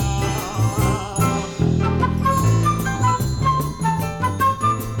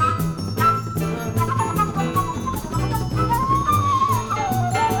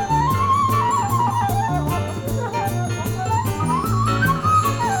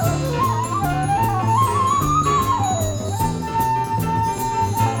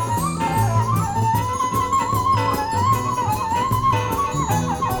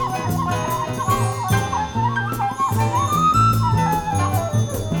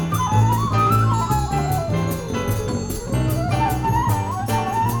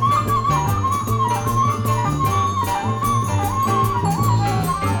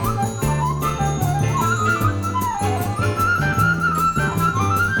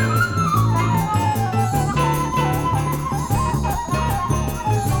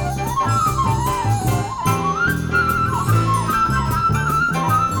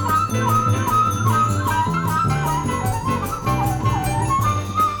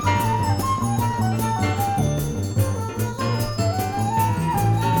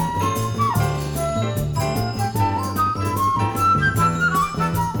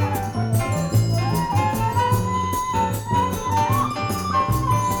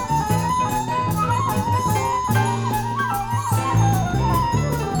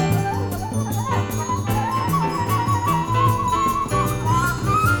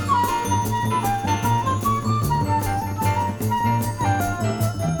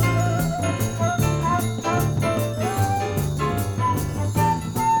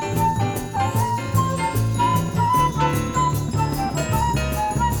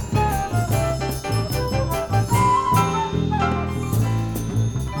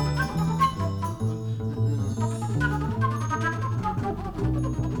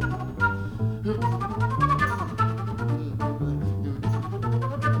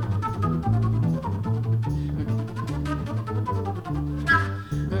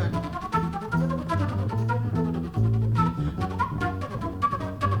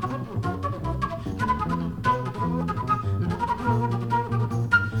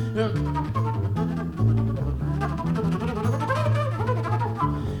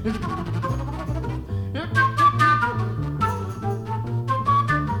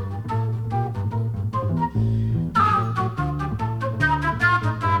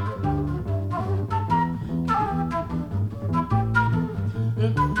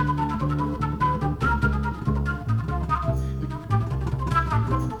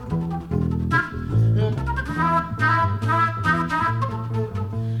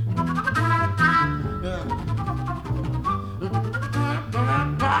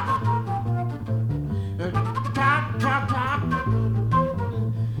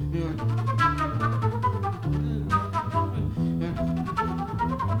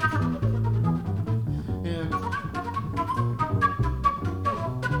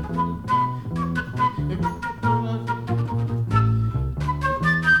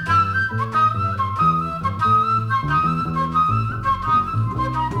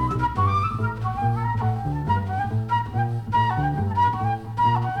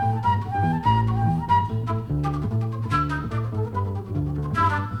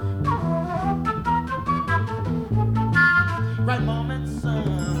 Right moments,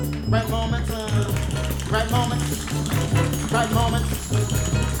 right moments, right moments, right moments,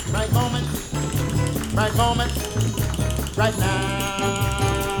 right moments, right moments, right now.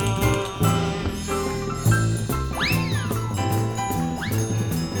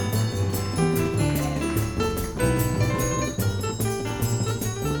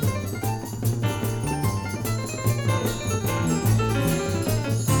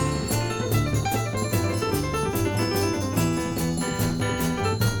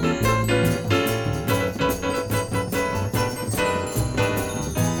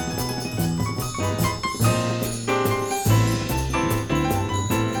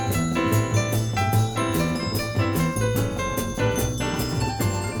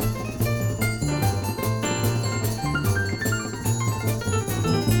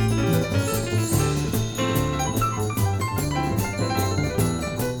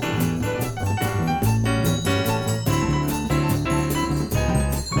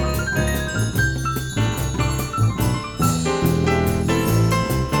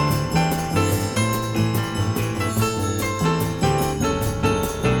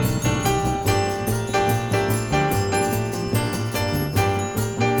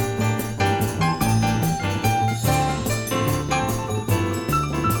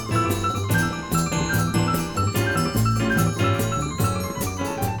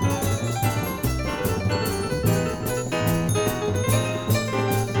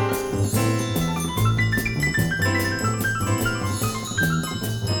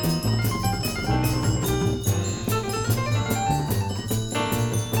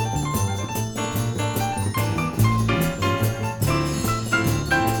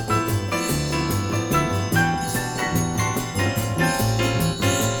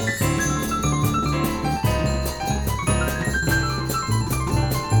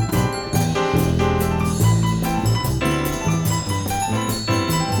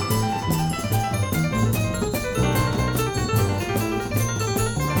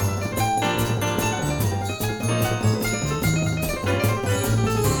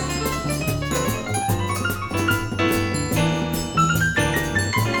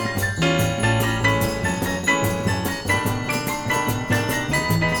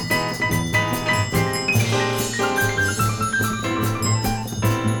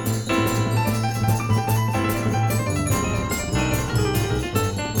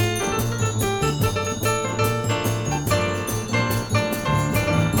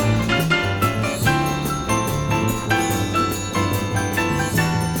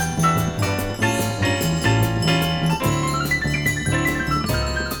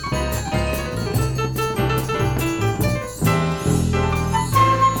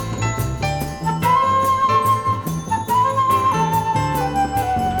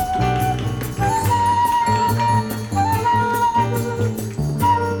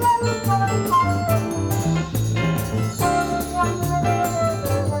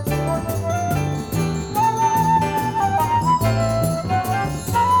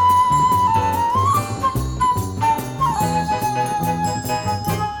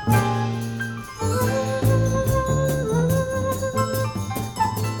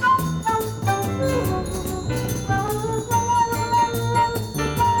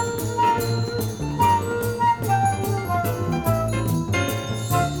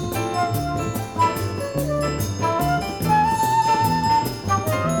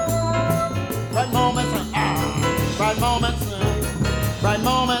 bright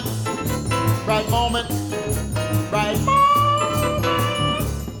moments, bright moments, bright moments.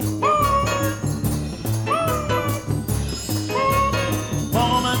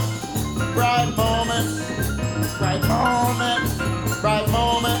 Bright moments, bright moments, bright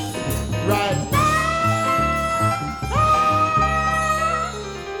moments, bright moments.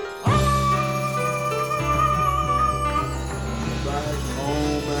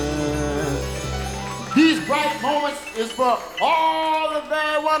 These bright moments is for all the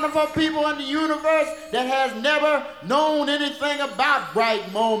very wonderful people in the universe that has never known anything about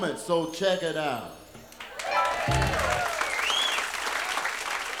bright moments. So check it out.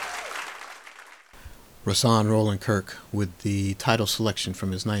 Rahsaan Roland Kirk with the title selection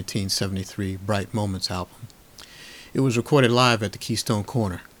from his 1973 Bright Moments album. It was recorded live at the Keystone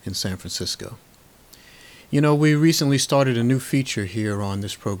Corner in San Francisco. You know, we recently started a new feature here on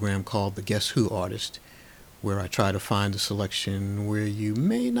this program called the Guess Who Artist, where I try to find a selection where you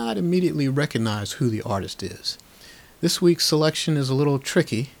may not immediately recognize who the artist is. This week's selection is a little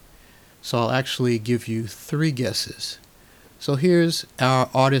tricky, so I'll actually give you 3 guesses. So here's our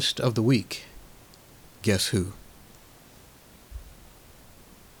Artist of the Week. Guess who?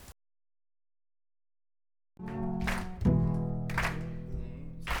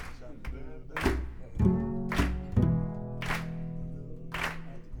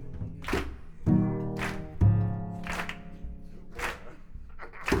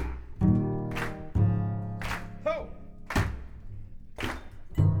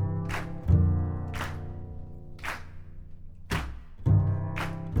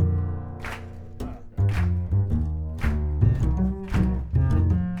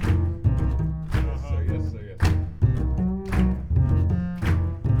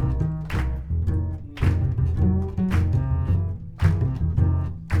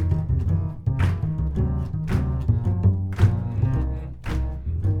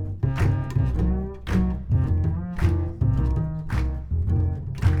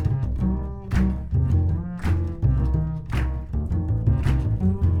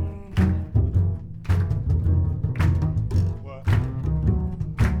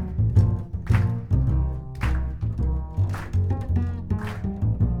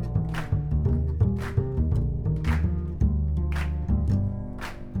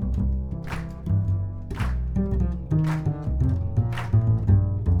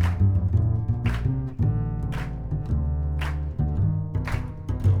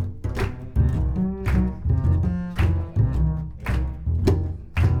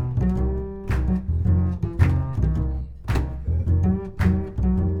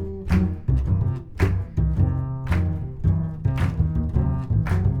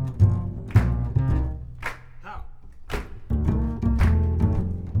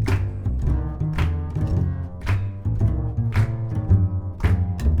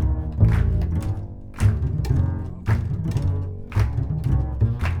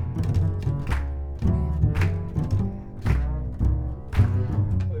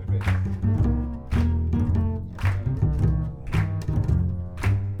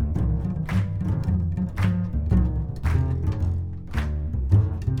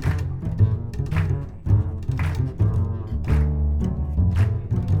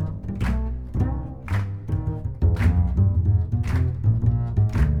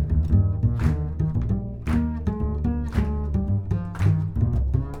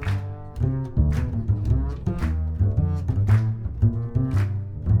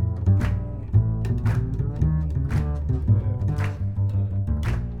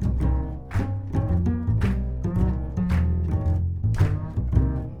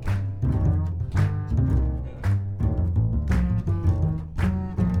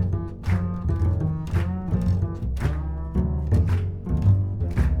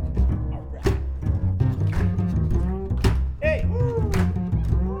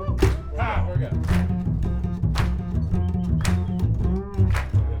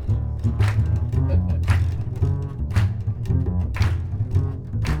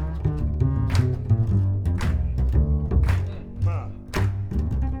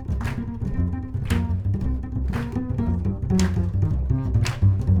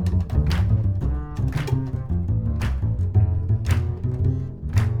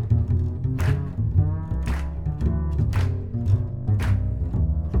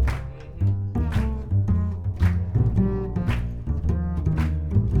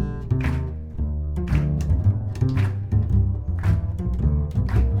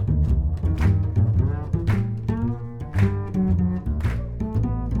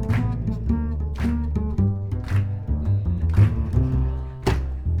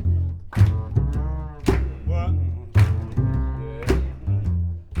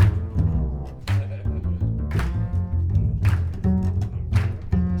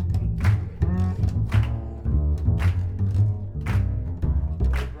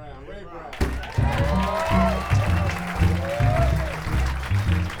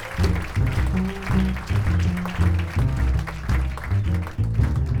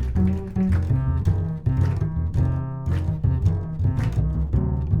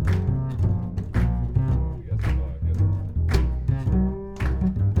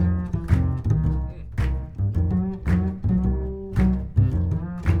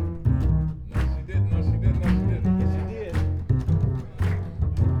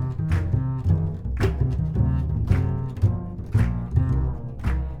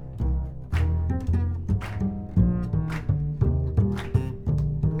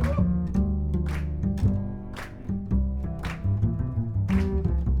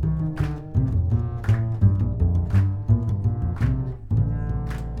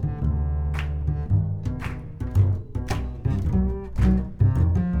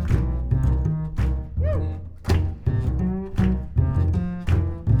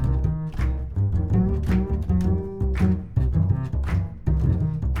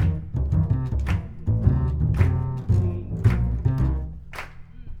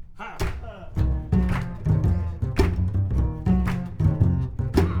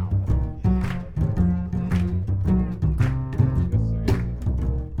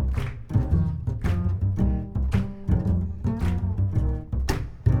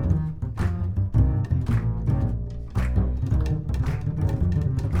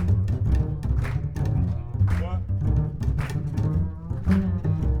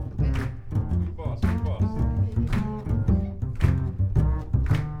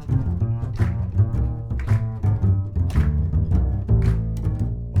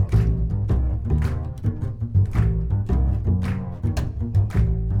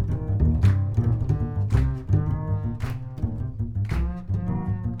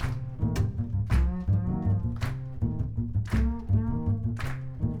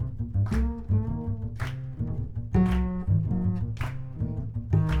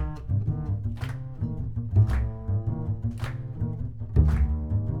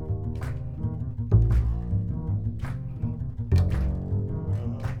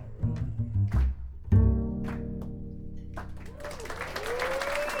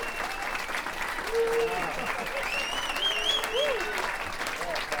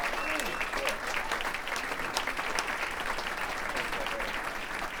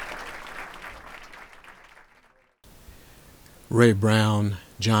 Ray Brown,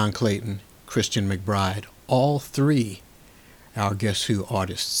 John Clayton, Christian McBride, all three our Guess Who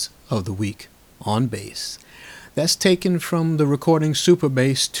artists of the week on bass. That's taken from the recording Super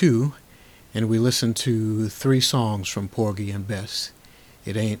Bass 2, and we listened to 3 songs from Porgy and Bess.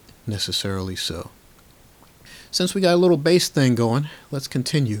 It Ain't Necessarily So. Since we got a little bass thing going, let's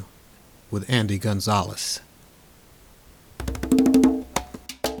continue with Andy Gonzalez.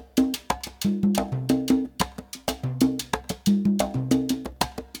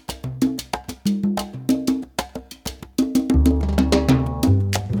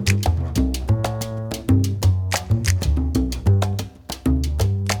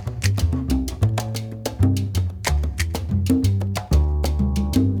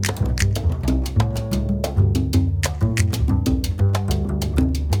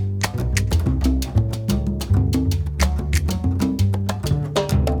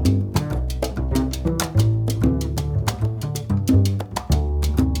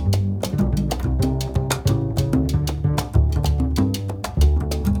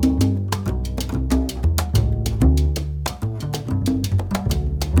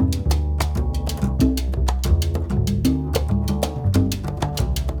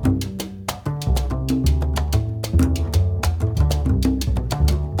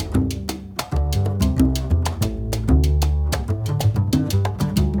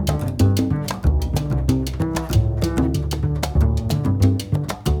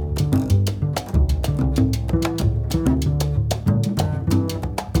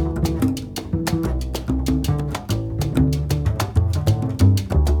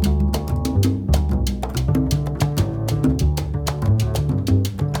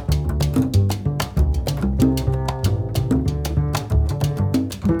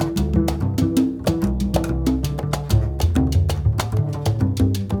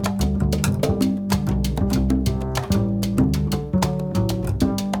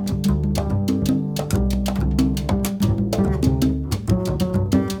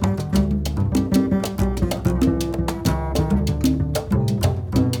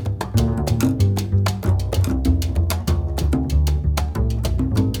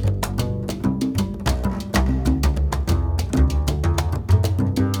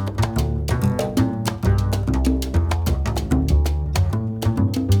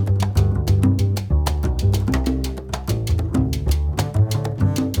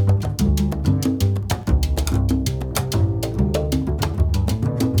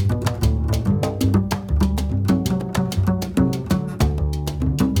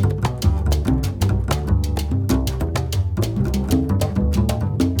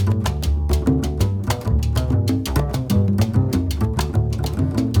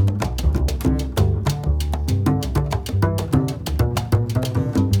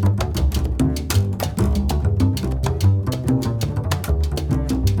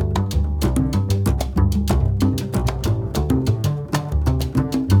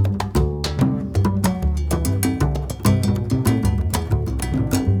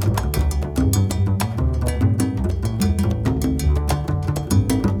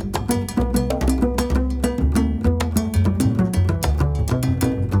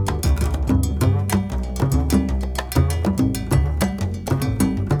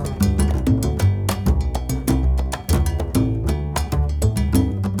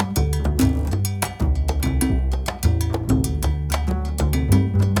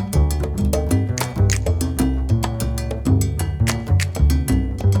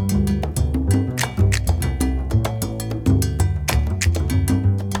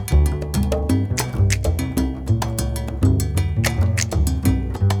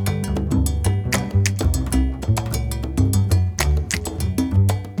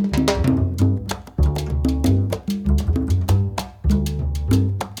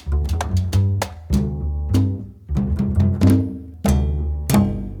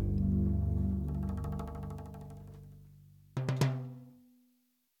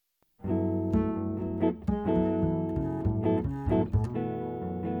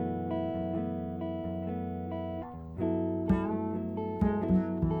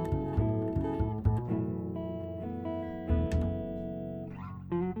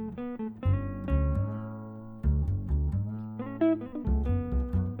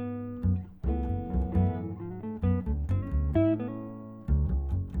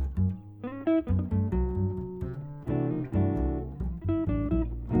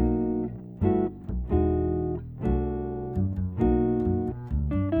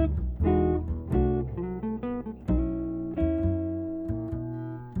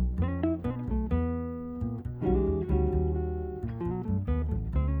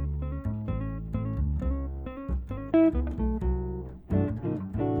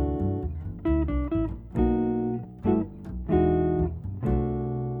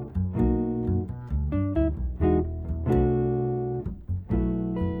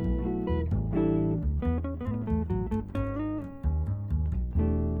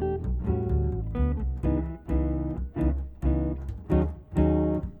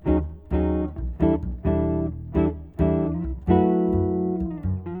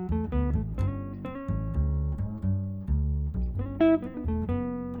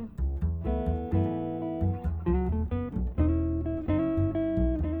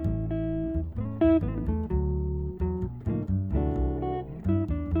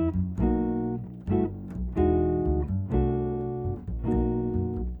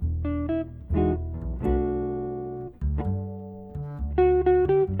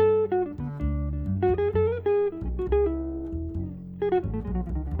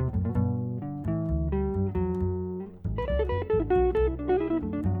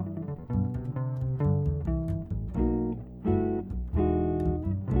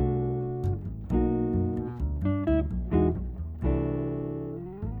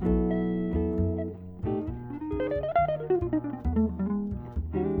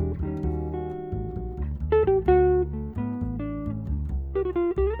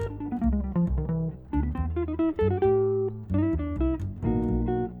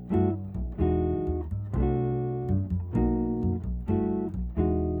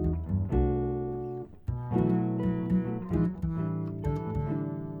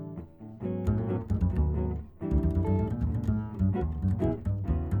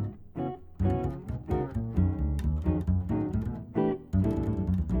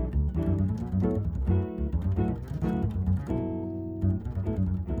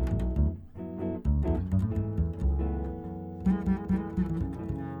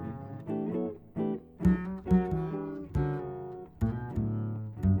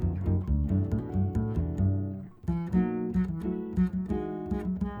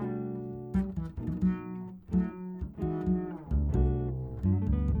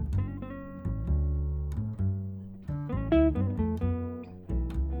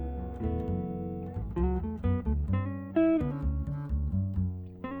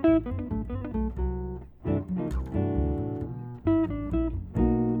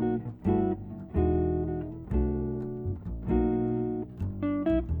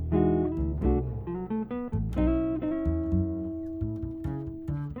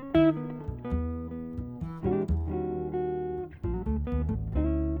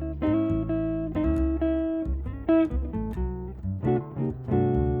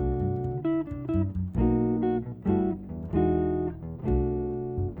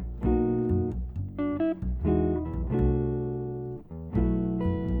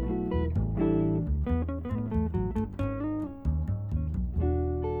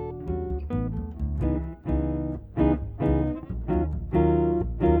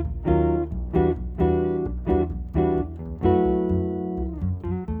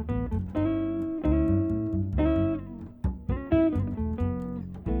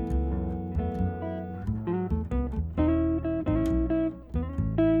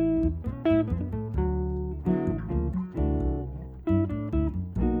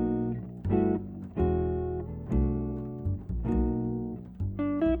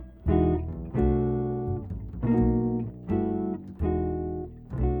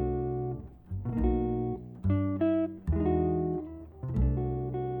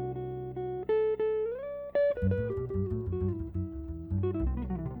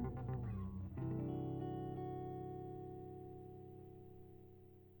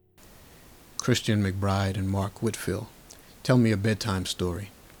 Christian McBride and Mark Whitfield, Tell Me a Bedtime Story,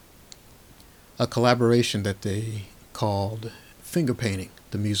 a collaboration that they called Finger Painting,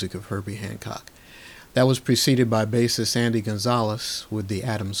 the music of Herbie Hancock. That was preceded by bassist Andy Gonzalez with the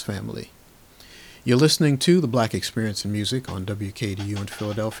Addams Family. You're listening to The Black Experience in Music on WKDU in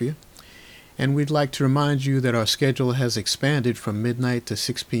Philadelphia, and we'd like to remind you that our schedule has expanded from midnight to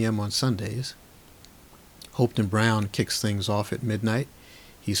 6 p.m. on Sundays. Hopeton Brown kicks things off at midnight.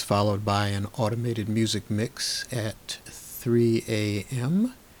 He's followed by an automated music mix at 3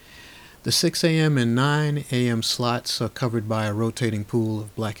 a.m. The 6 a.m. and 9 a.m. slots are covered by a rotating pool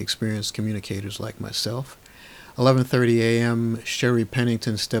of Black Experience communicators like myself. 11:30 a.m., Sherry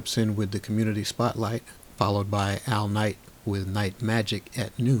Pennington steps in with the Community Spotlight, followed by Al Knight with Night Magic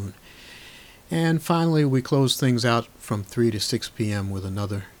at noon. And finally, we close things out from 3 to 6 p.m. with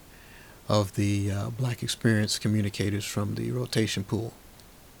another of the Black Experience communicators from the rotation pool.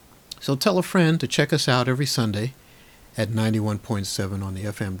 So tell a friend to check us out every Sunday at 91.7 on the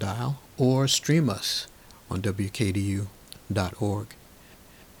FM dial, or stream us on WKDU.org.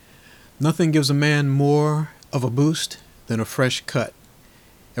 Nothing gives a man more of a boost than a fresh cut.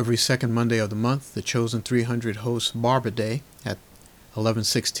 Every second Monday of the month, the Chosen 300 hosts Barber Day at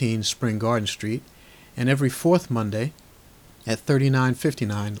 1116 Spring Garden Street, and every fourth Monday at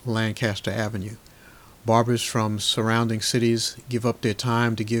 3959 Lancaster Avenue. Barbers from surrounding cities give up their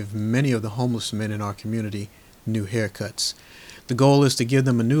time to give many of the homeless men in our community new haircuts. The goal is to give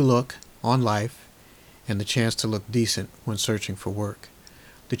them a new look on life and the chance to look decent when searching for work.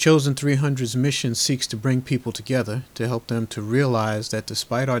 The Chosen 300's mission seeks to bring people together to help them to realize that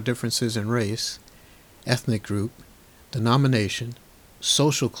despite our differences in race, ethnic group, denomination,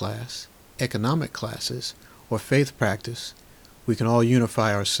 social class, economic classes, or faith practice, we can all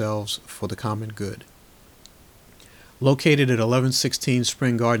unify ourselves for the common good. Located at 1116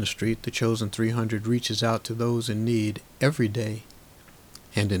 Spring Garden Street, the Chosen 300 reaches out to those in need every day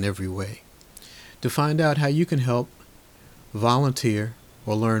and in every way. To find out how you can help, volunteer,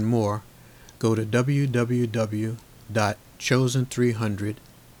 or learn more, go to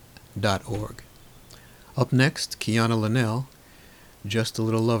www.chosen300.org. Up next, Kiana Linnell, Just a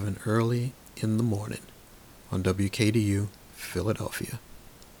Little Lovin' Early in the Morning on WKDU, Philadelphia.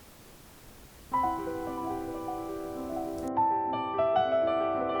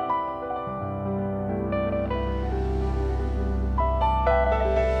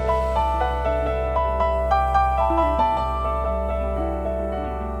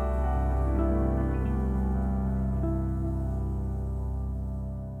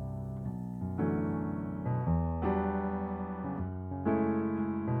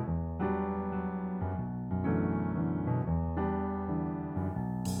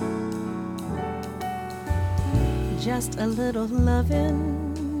 Just a little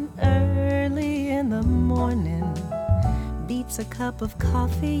lovin' early in the morning beats a cup of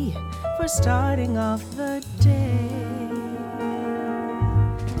coffee for starting off the day.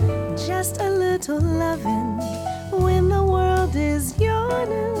 Just a little lovin' when the world is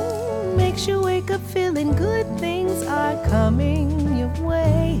yawning makes you wake up feeling good things are coming your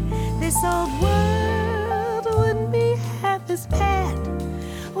way. This old world wouldn't be half as bad,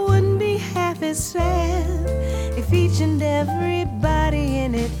 wouldn't be half as sad if each and everybody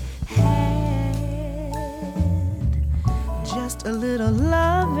in it Just a little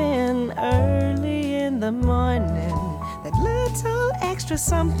loving early in the morning. That little extra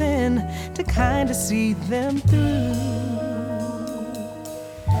something to kind of see them through.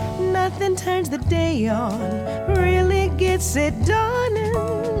 Nothing turns the day on, really gets it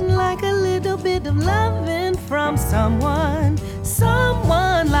dawning, like a little bit of loving from someone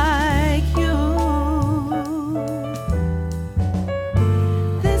like you.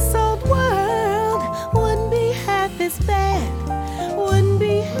 This old world wouldn't be half as bad, wouldn't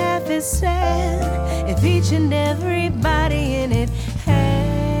be half as sad, if each and everybody in it had.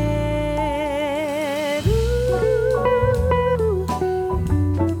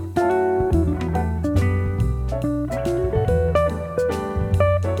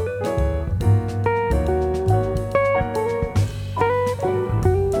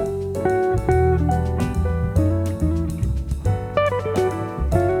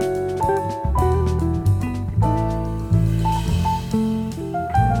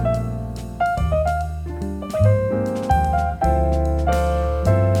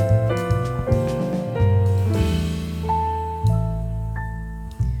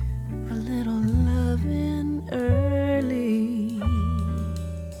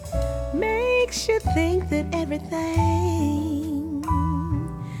 Think that everything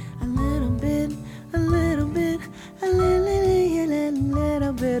a little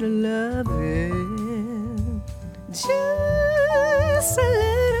bit of loving, just a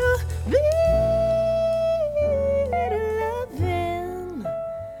little bit of loving.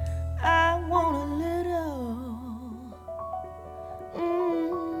 I want a little,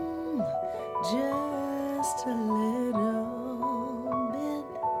 just a little.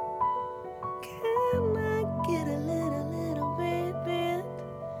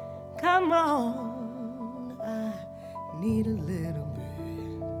 Come on, I need a little bit.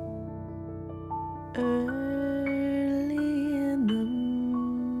 Early in the morning.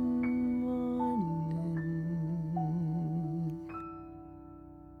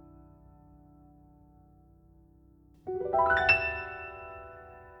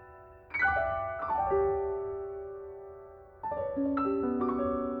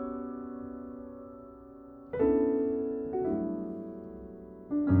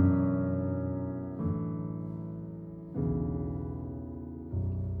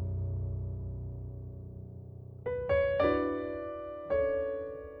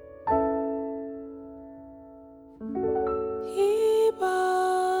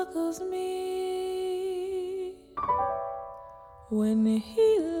 When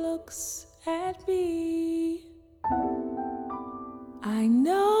he looks at me, I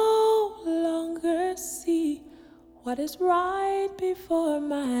no longer see what is right before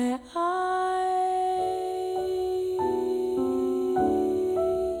my eyes.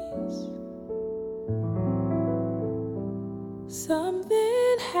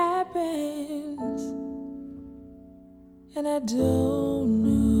 Something happens, and I don't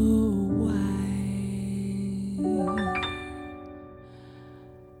know why.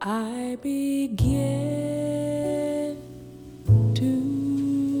 I begin to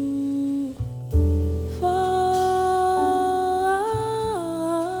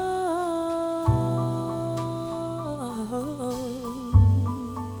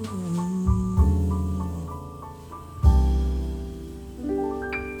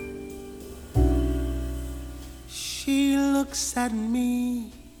She looks at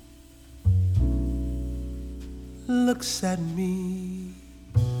me,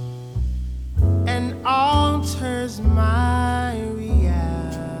 and alters my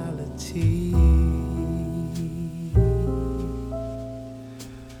reality.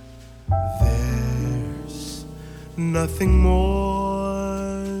 There's nothing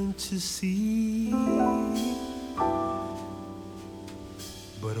more to see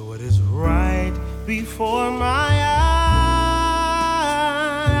but what is right before my eyes.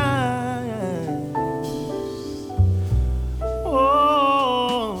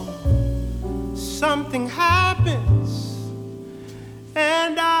 Oh, something happens,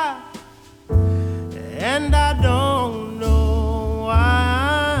 and I don't know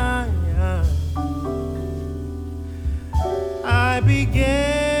why. I began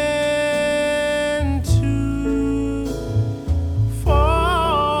to fall.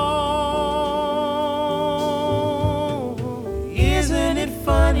 Isn't it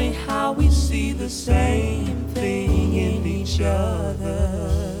funny how we see the same thing in each other?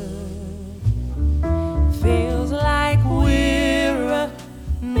 Feels like we're a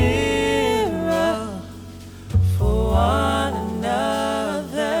mirror for one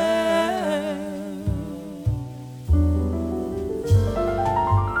another.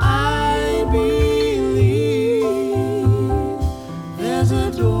 I believe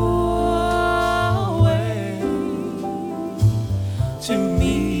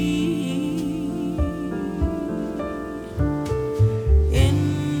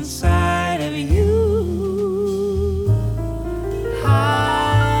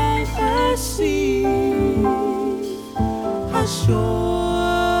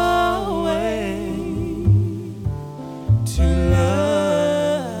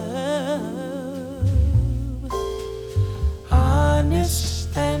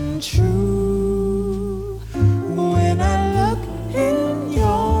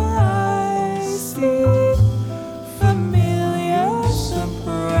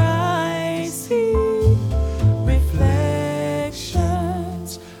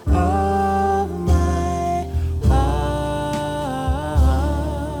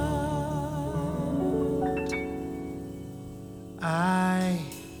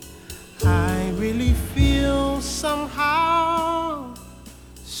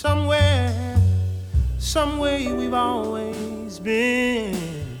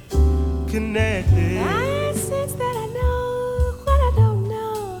connected. I sense that I know what I don't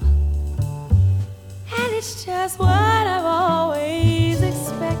know, and it's just what I've always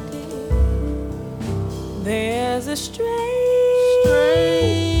expected. There's a strange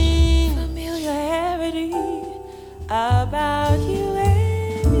familiarity about you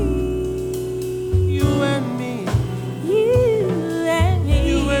and me. You and me. You and me.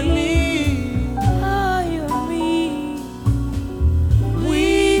 You and me. Oh, you and me.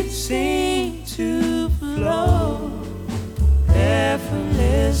 We seem to flow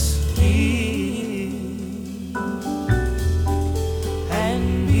effortlessly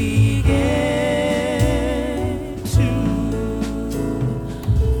and begin to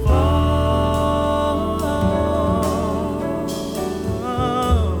fall.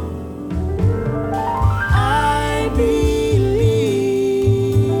 I believe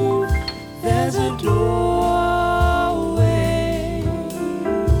there's a doorway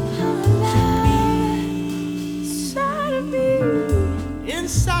Inside of me.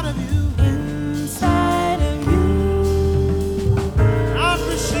 inside of you. Inside of you. I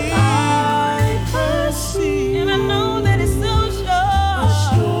perceive. And I know that it's so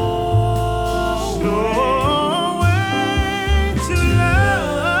Sure way to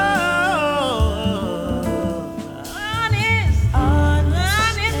love.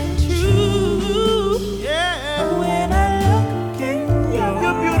 honest and true. Yeah. When I look in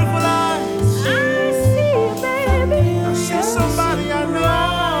Your beautiful eyes. I see you, baby. I see somebody I know.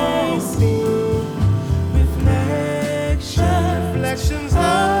 I see Reflections of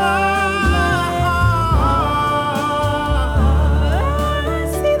I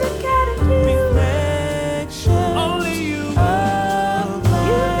see the God in you. only you.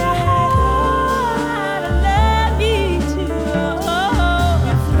 You know how to love me too.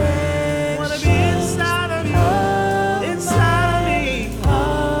 Wanna be inside of you, inside of me.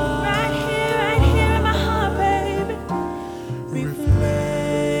 Right here in my heart, baby.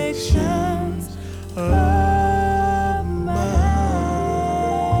 Reflections of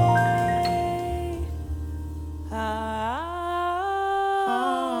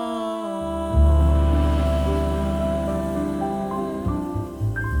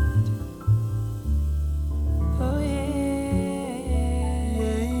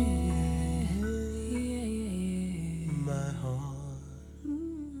Oh my heart.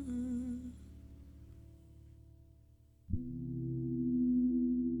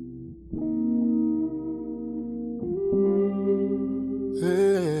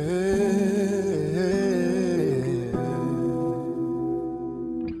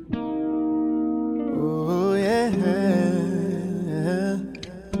 Oh yeah.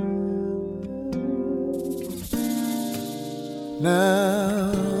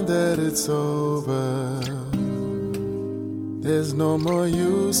 Now that it's over, there's no more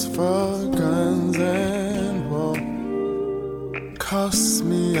use for guns and war. Cost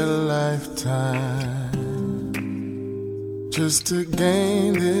me a lifetime just to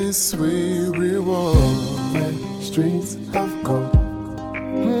gain this sweet reward. Streets of gold.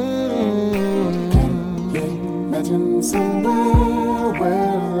 Imagine somewhere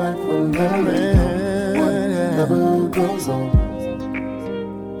where life will never end, never goes on.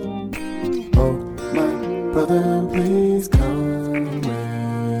 Oh, my brother, please come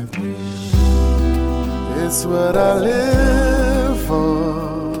with me. It's what I live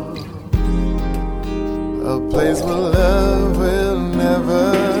for. A place where love will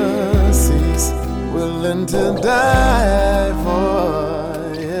never cease, willing to die for.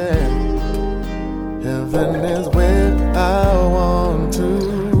 Heaven is where I want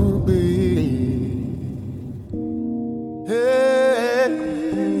to be. Hey.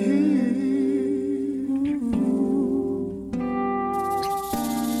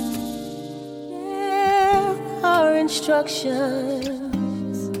 There are instructions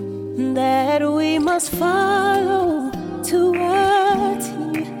that we must follow to a T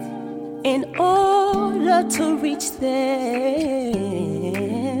in order to reach them.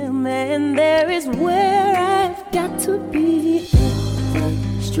 And there is where I've got to be.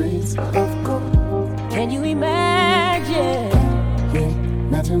 Streets of gold. Can you imagine?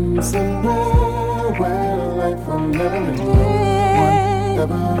 Imagine somewhere where life will never end,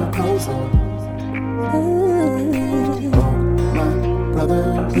 never goes on. Oh, my brother,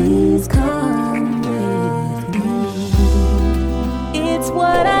 please come with me. It's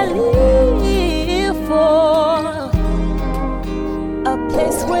what I live for. A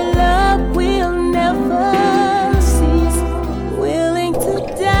place where love will never cease, willing to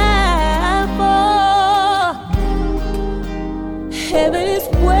die for. Heaven is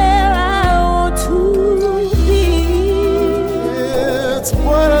where I want to be. It's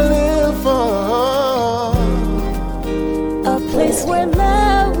what I live die for. A place where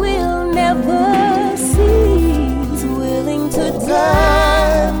love will never cease, willing to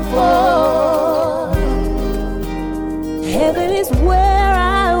die for. Heaven is where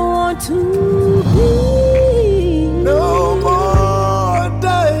I want to be. No more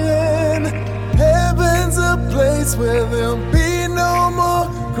dying. Heaven's a place where there'll be no more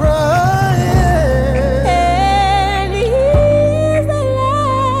crying. And here's the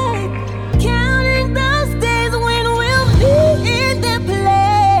light, counting those days when we'll be in the place,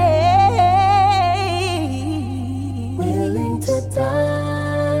 willing to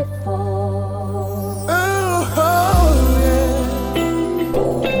die for. Oh, yeah.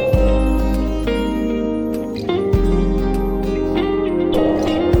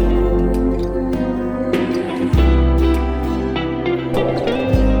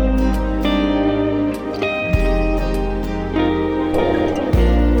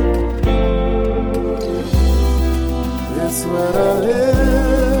 It's what I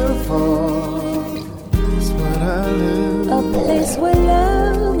live for. It's what I live. A place where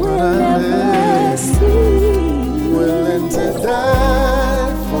love will never cease, Willing to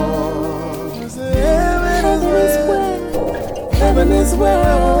die for. Heaven is where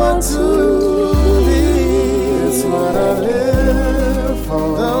I want to be. It's what I live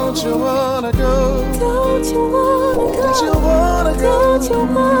for. Don't you wanna go? don't you wanna go? Don't you wanna go? Don't you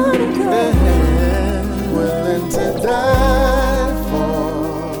wanna go? Yeah, willing to die for.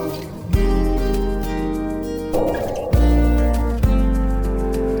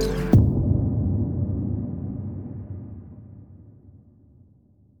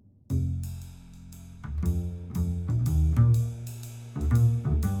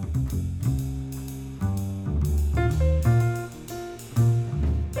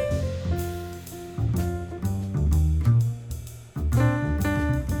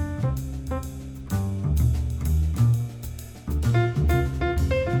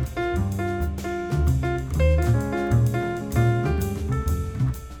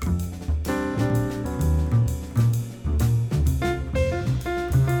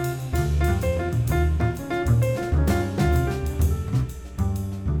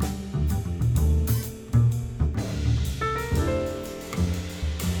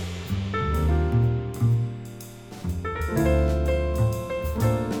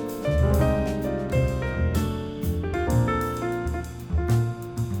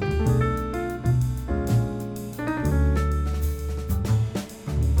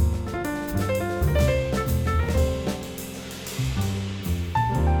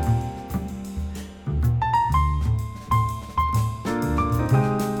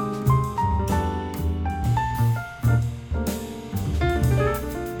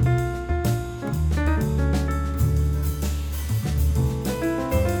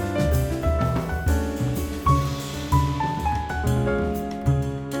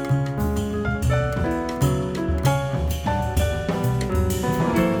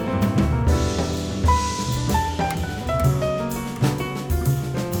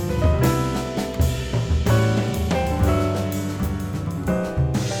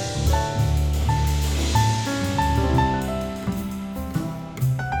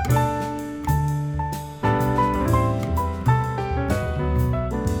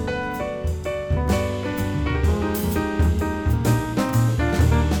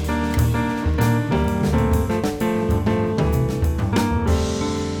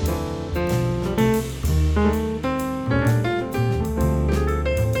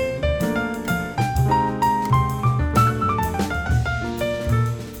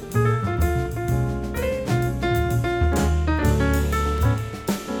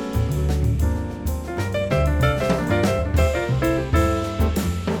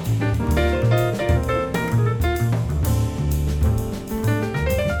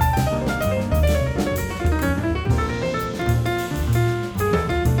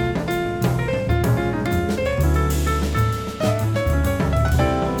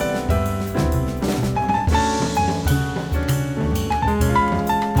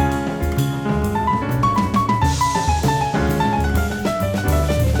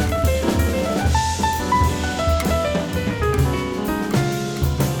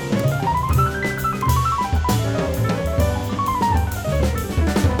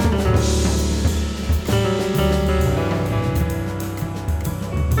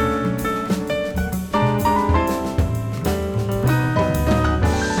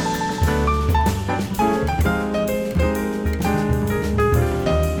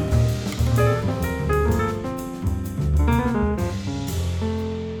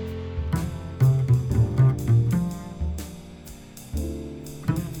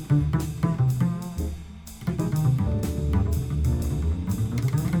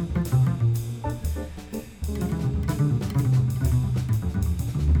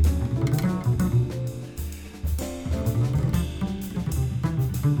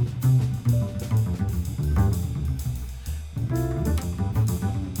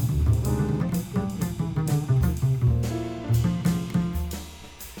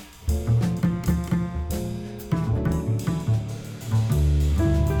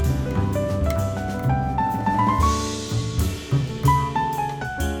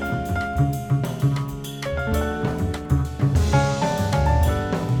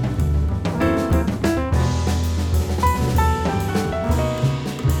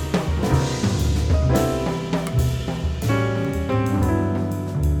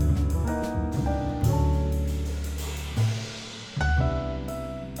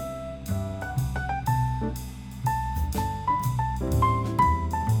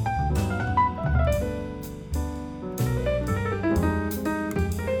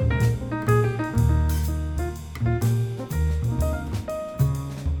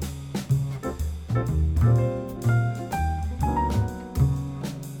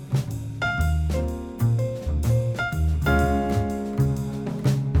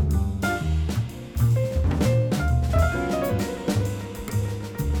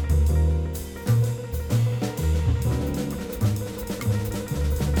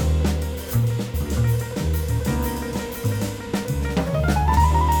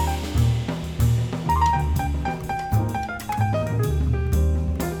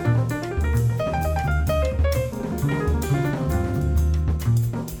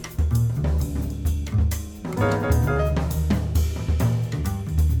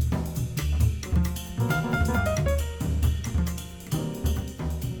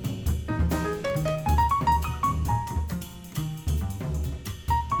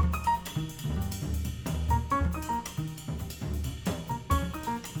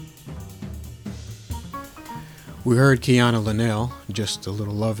 We heard Kiana Linnell, Just a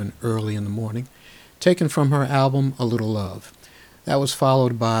Little Lovin' Early in the Morning, taken from her album A Little Love. That was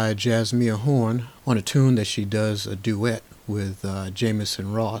followed by Jasmia Horn on a tune that she does a duet with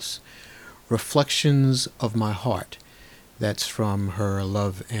Jamison Ross, Reflections of My Heart. That's from her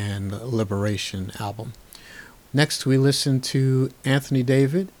Love and Liberation album. Next we listened to Anthony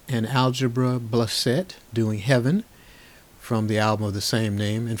David and Algebra Blessett doing Heaven from the album of the same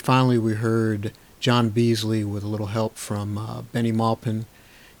name. And finally we heard John Beasley with a little help from Benny Maupin,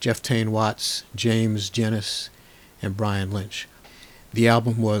 Jeff Tain Watts, James Jennis, and Brian Lynch. The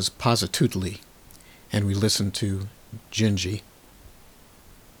album was Positudely, and we listened to Gingy.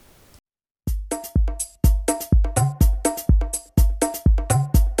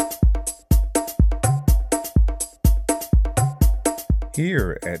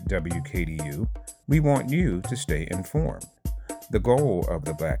 Here at WKDU, we want you to stay informed. The goal of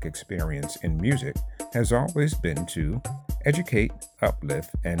the Black experience in music has always been to educate,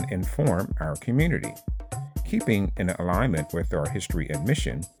 uplift, and inform our community. Keeping in alignment with our history and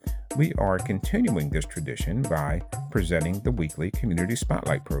mission, we are continuing this tradition by presenting the weekly Community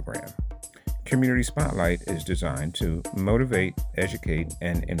Spotlight program. Community Spotlight is designed to motivate, educate,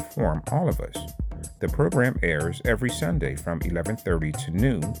 and inform all of us. The program airs every Sunday from 11:30 to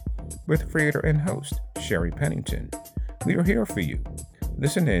noon with creator and host Sherry Pennington. We are here for you.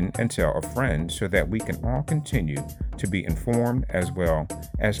 Listen in and tell a friend so that we can all continue to be informed as well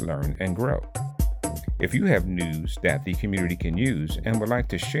as learn and grow. If you have news that the community can use and would like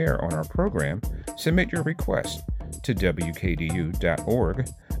to share on our program, submit your request to WKDU.org.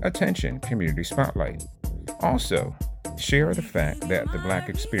 Attention Community Spotlight. Also, share the fact that the Black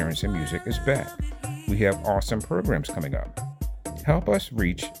experience in music is back. We have awesome programs coming up. Help us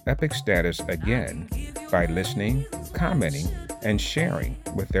reach epic status again by listening, commenting, and sharing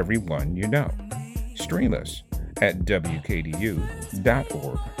with everyone you know. Stream us at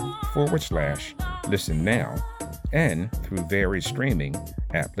WKDU.org/listen now and through various streaming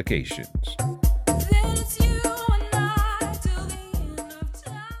applications.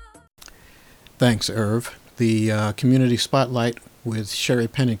 Thanks, Irv. The Community Spotlight with Sherry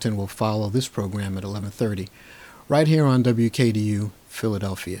Pennington will follow this program at 11:30, right here on WKDU,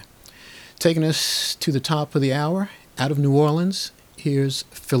 Philadelphia. Taking us to the top of the hour, out of New Orleans, here's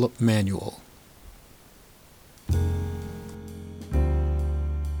Philip Manuel.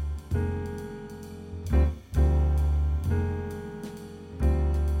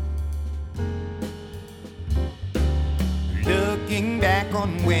 Looking back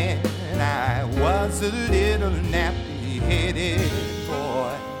on when I was a little nappy-headed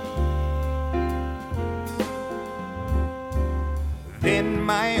boy, then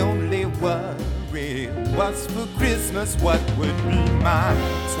my only worry was for Christmas what would be my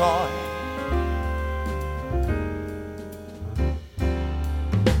toy.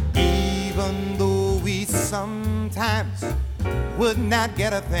 Even though we sometimes would not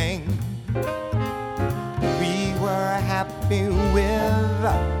get a thing, we were happy with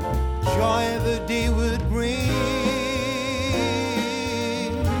the joy the day would bring.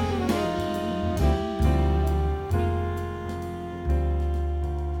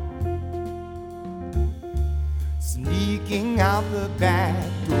 Sneaking out the back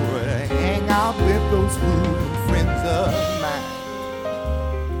door to hang out with those good friends of mine.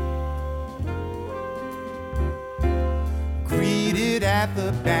 Greeted at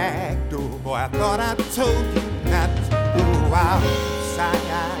the back door, boy, I thought I told you not to go outside.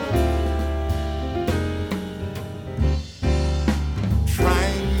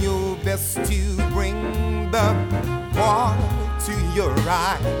 Trying your best to bring the water to your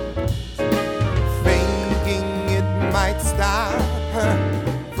eyes, thinking it might stop her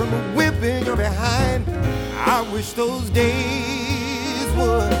from whipping her behind. I wish those days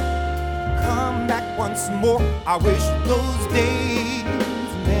would come back once more. I wish those days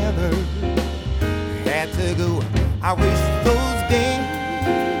never had to go. I wish those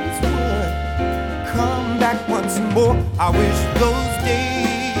days would come back once more. I wish those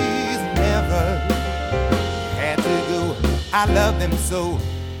days never had to go. I love them so.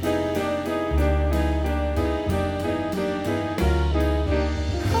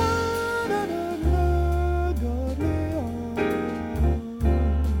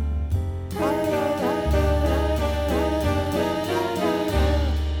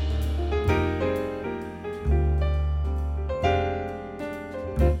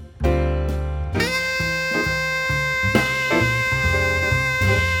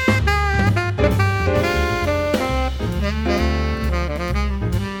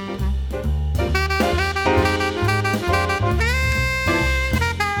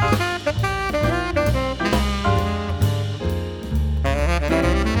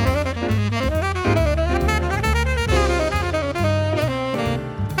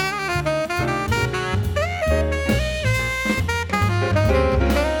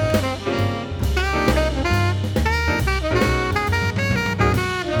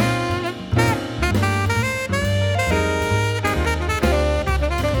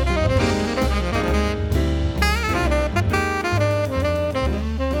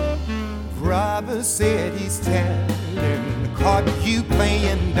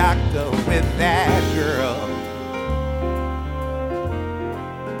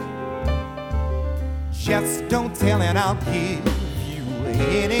 Just don't tell and I'll give you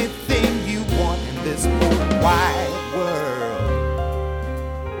anything you want in this whole wide world.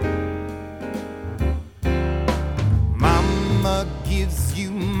 Mama gives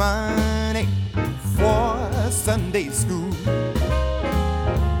you money for Sunday school.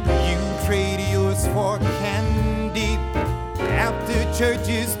 You trade yours for candy after church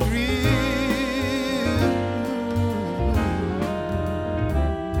is through.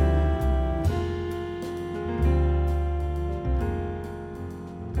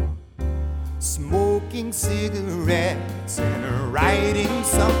 Smoking cigarettes and writing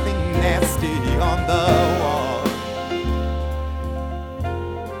something nasty on the wall.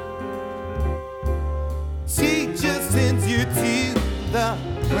 Teacher sends you to the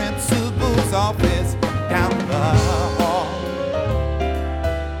principal's office down the hall.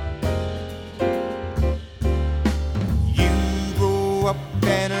 You grow up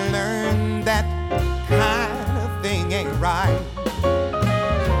and learn that kind of thing ain't right.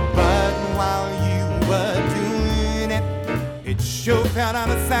 But while you were doing it, it sure felt out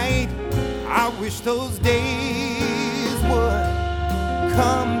of sight. I wish those days would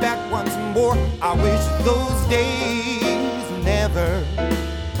come back once more. I wish those days never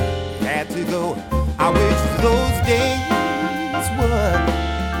had to go. I wish those days would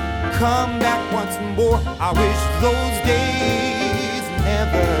come back once more. I wish those days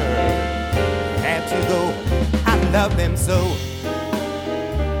never had to go. I love them so.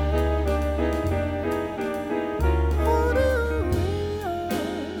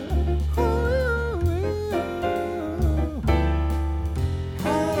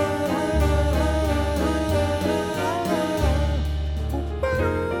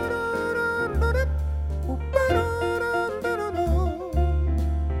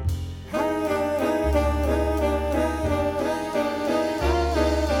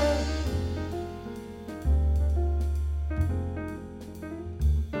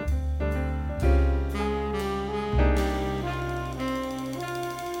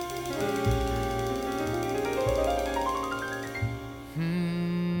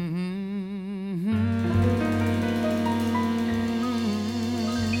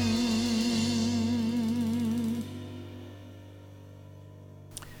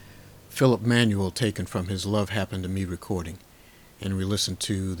 Philip Manuel, taken from his Love Happened to Me recording, and we listened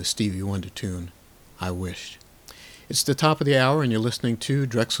to the Stevie Wonder tune, I Wished. It's the top of the hour, and you're listening to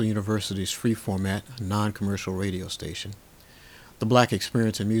Drexel University's free format, non-commercial radio station, The Black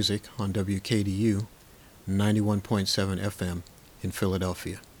Experience in Music on WKDU 91.7 FM in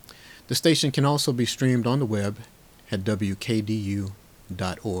Philadelphia. The station can also be streamed on the web at WKDU.org.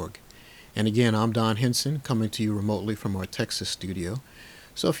 And again, I'm Don Hinson, coming to you remotely from our Texas studio.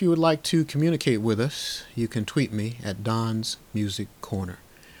 So if you would like to communicate with us, you can tweet me at DonsMusicCorner.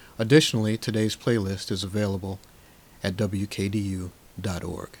 Additionally, today's playlist is available at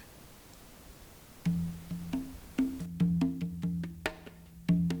WKDU.org.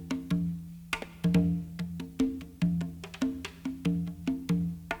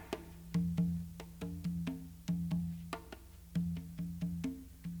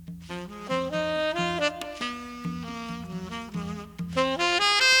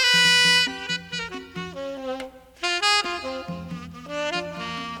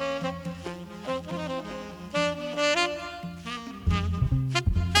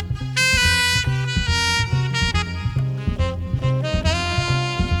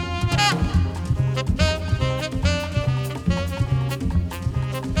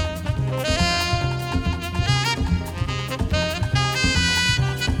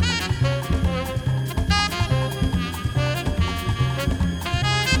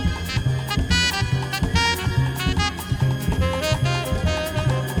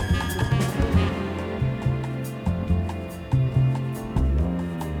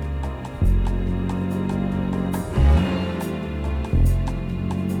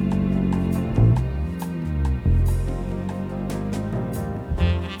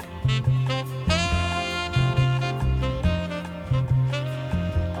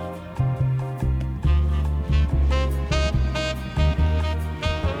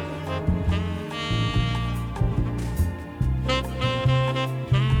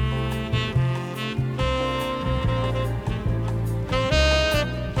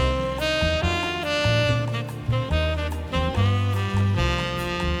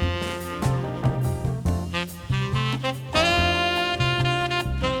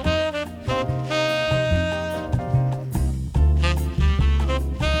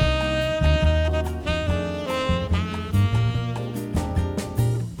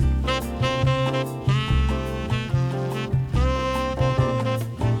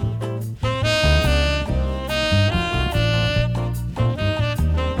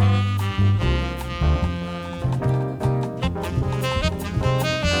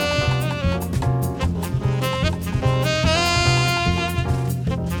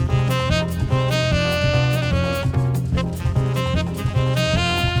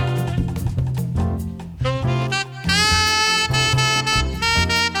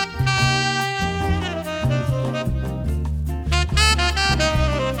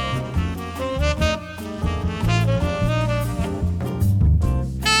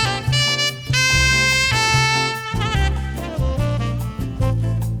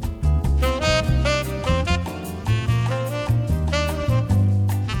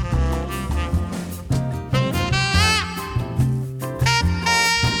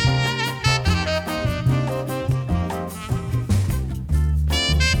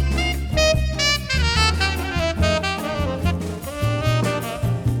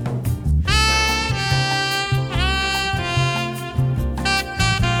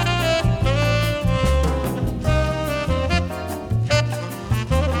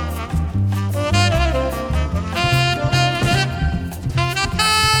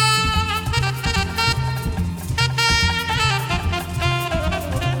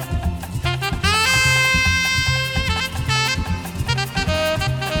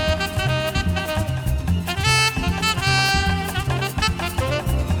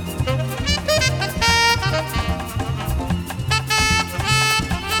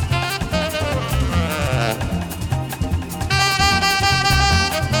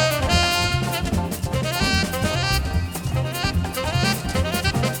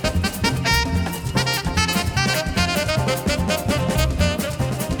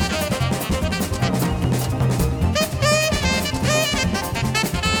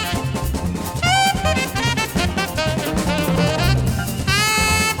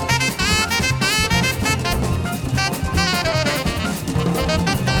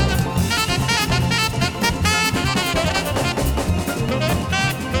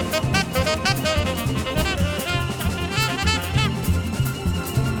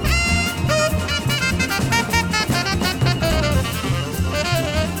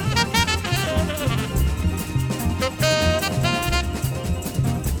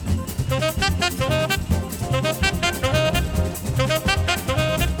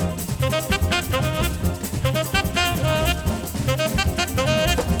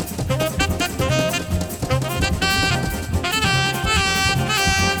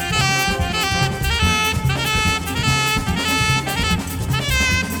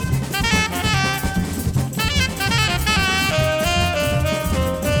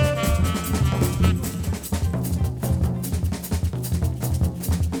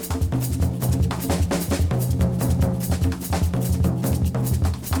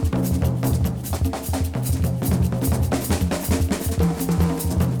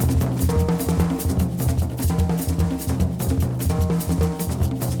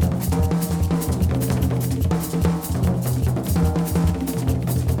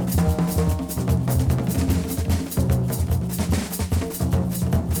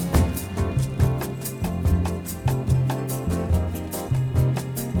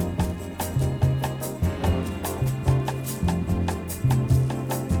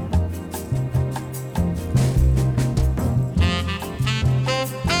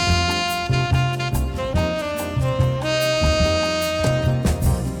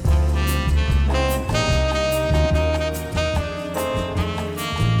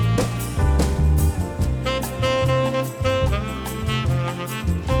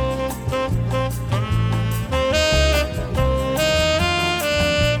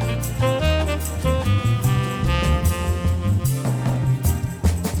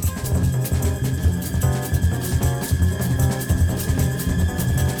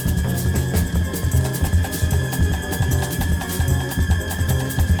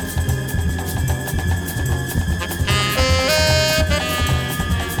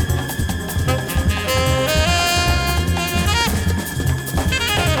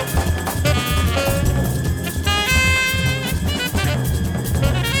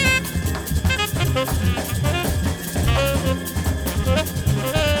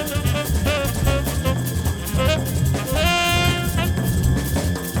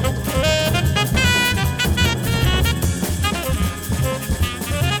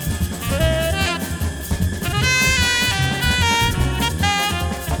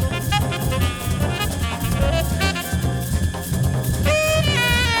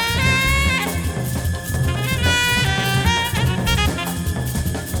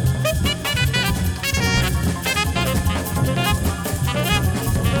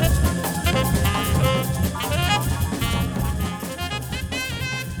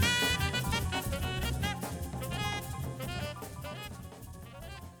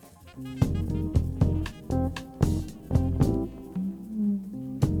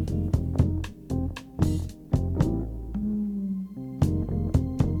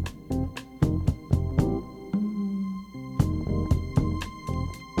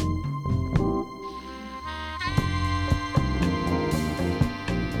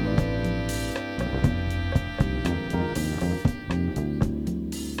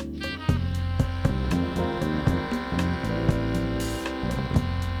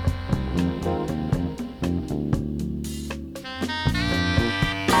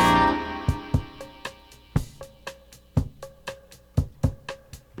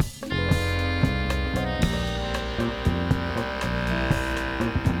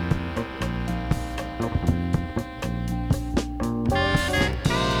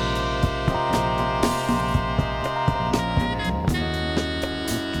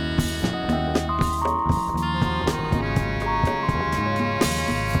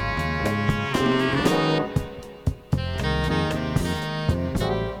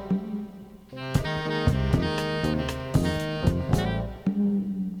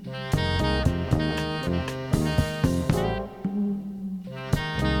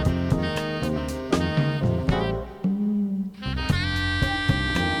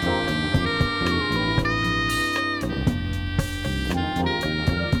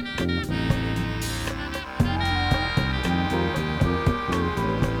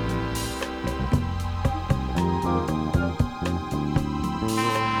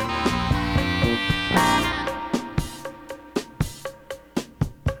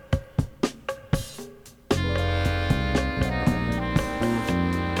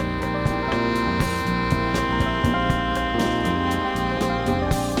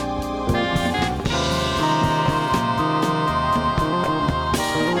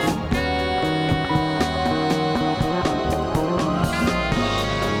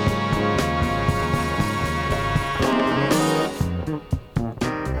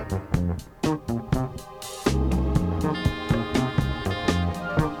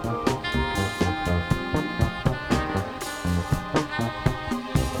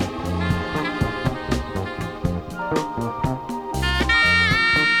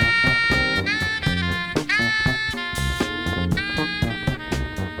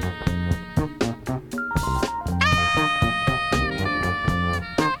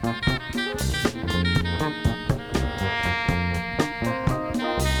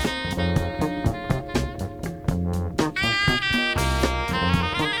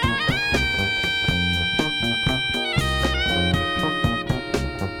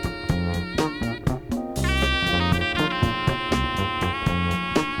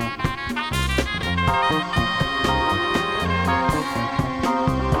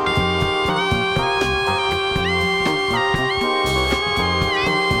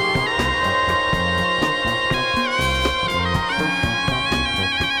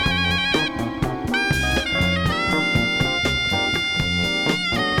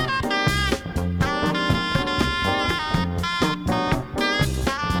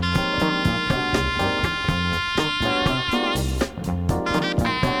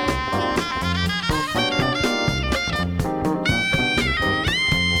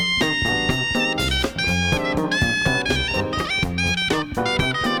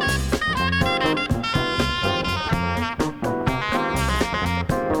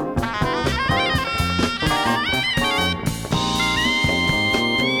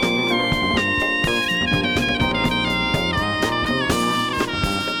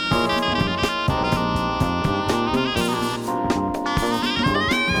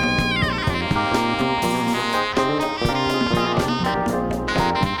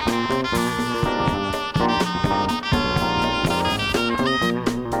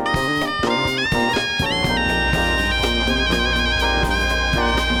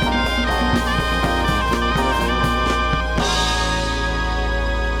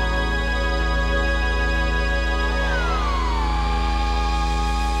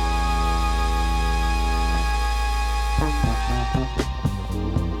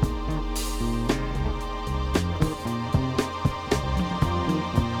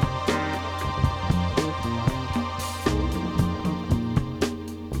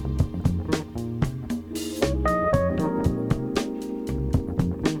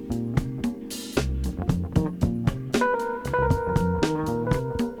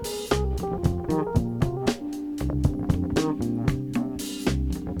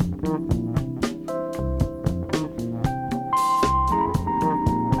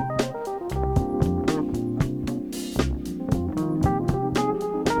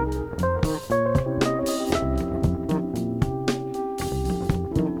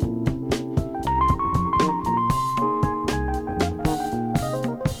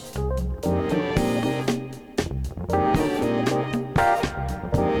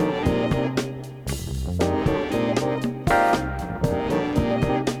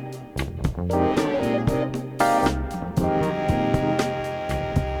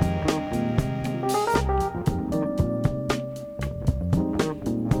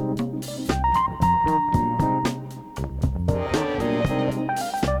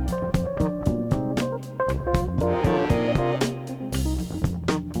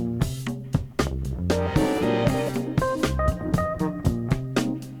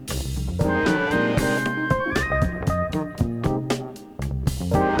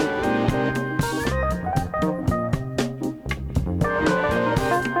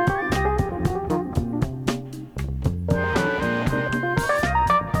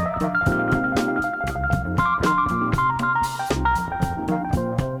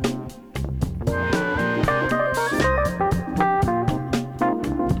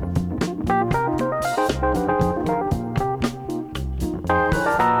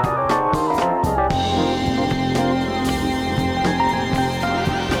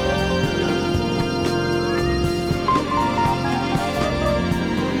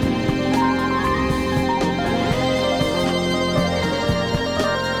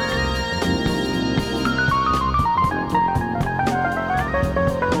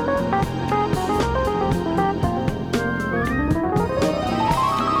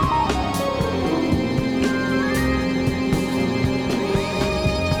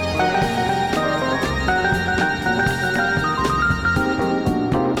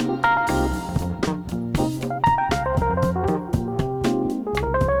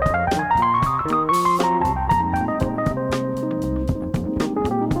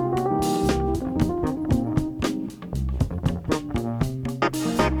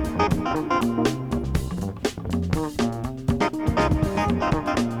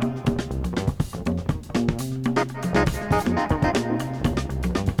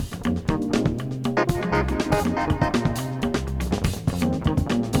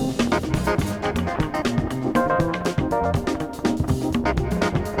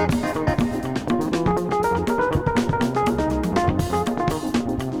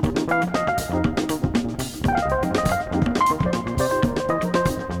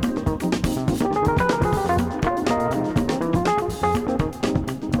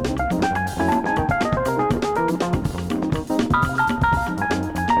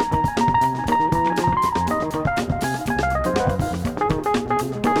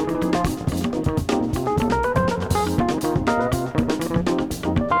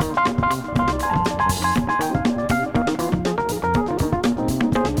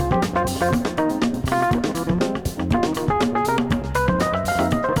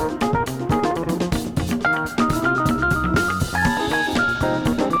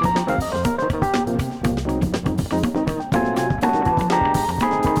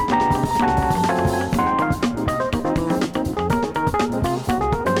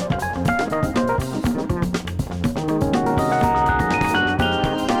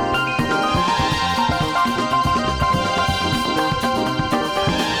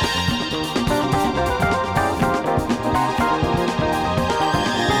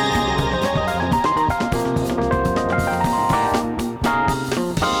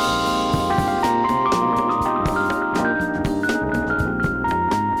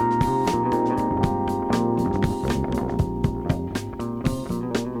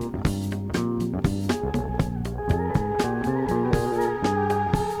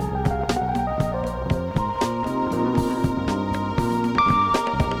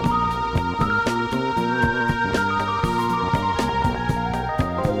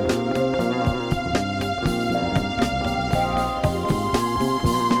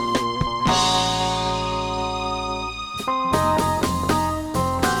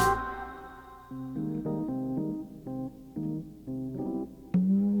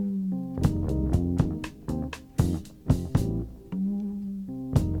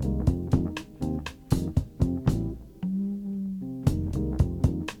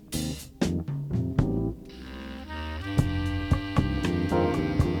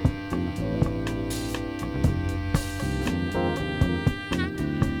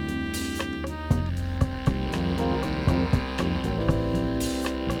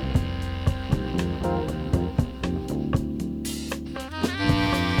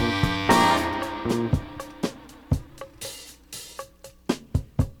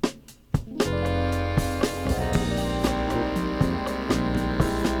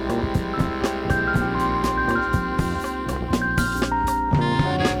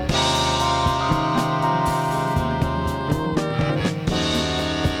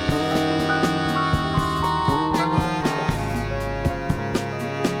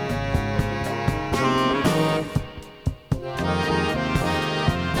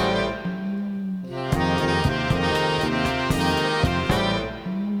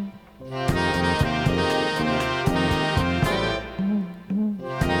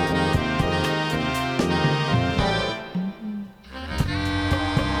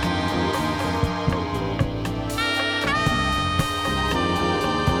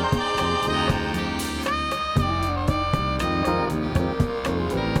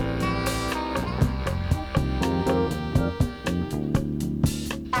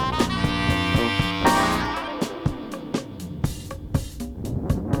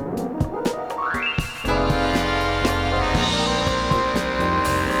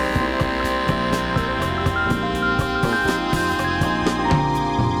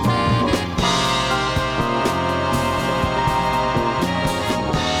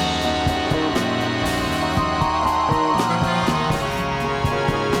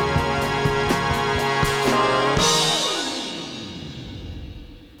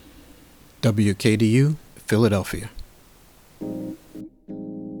 WKDU, Philadelphia.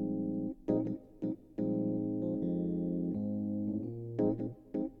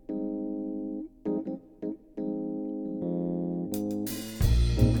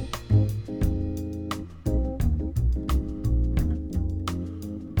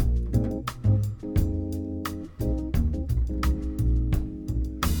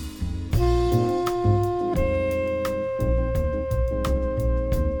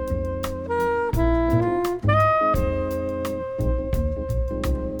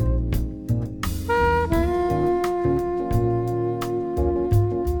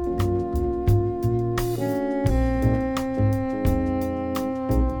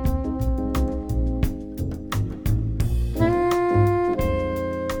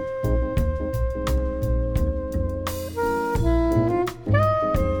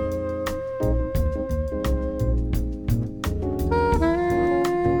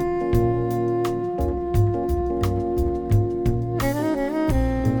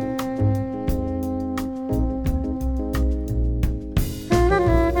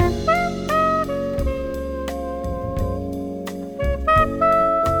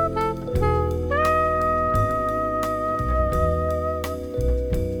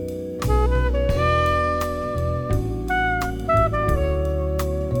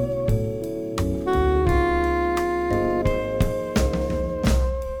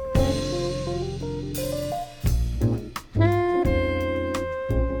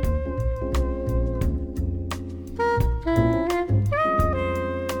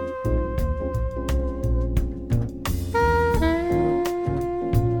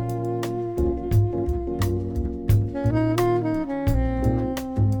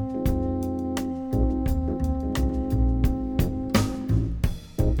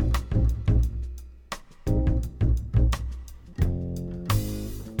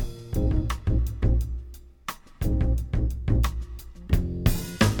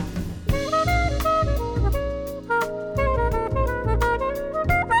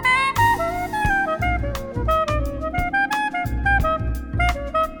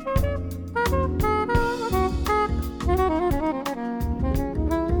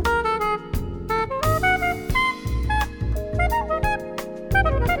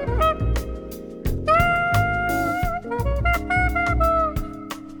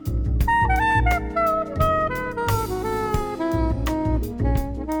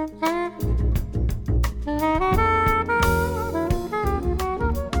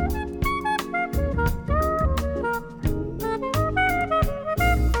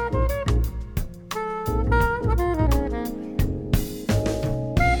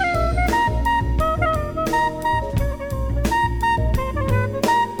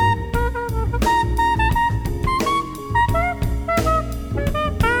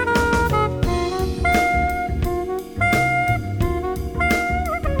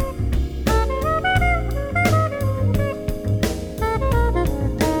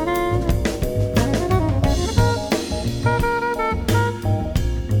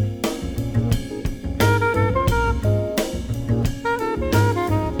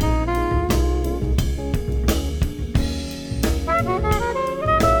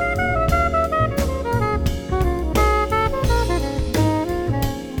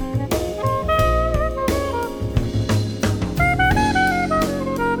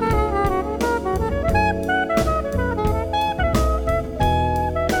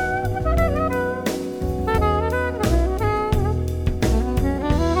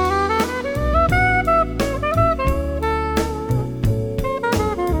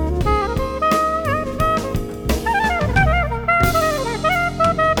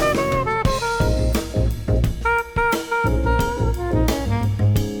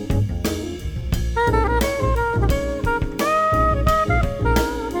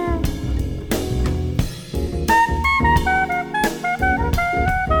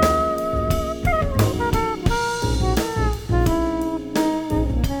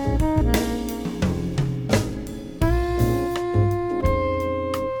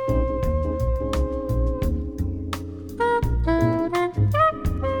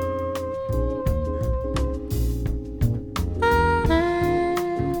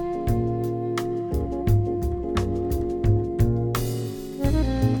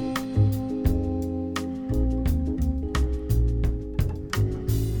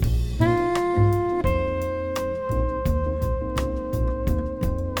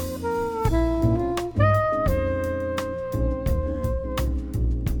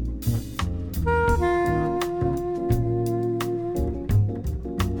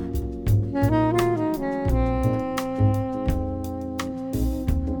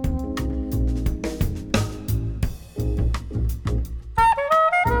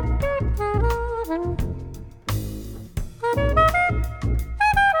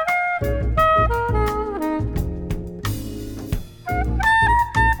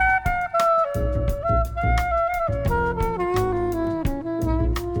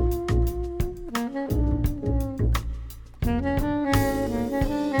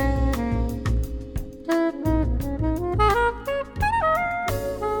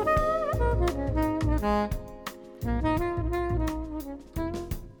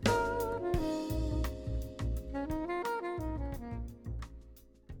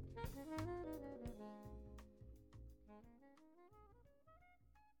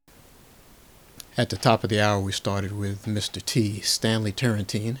 At the top of the hour, we started with Mr. T, Stanley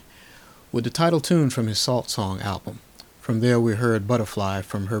Tarantine, with the title tune from his Salt Song album. From there, we heard Butterfly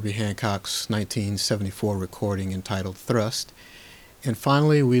from Herbie Hancock's 1974 recording entitled Thrust. And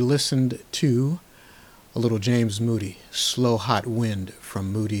finally, we listened to a little James Moody, Slow Hot Wind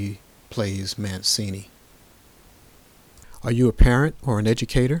from Moody Plays Mancini. Are you a parent or an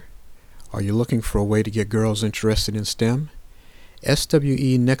educator? Are you looking for a way to get girls interested in STEM?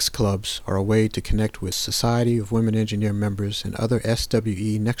 SWE Next Clubs are a way to connect with Society of Women Engineer members and other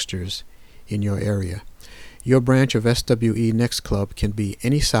SWE Nexters in your area. Your branch of SWE Next Club can be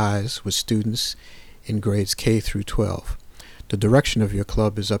any size with students in grades K through 12. The direction of your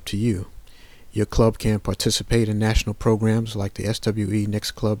club is up to you. Your club can participate in national programs like the SWE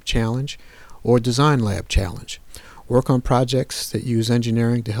Next Club Challenge or Design Lab Challenge. Work on projects that use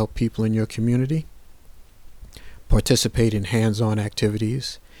engineering to help people in your community. Participate in hands-on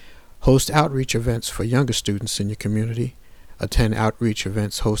activities. Host outreach events for younger students in your community. Attend outreach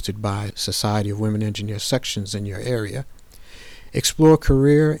events hosted by Society of Women Engineers sections in your area. Explore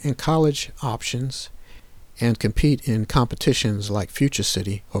career and college options. And compete in competitions like Future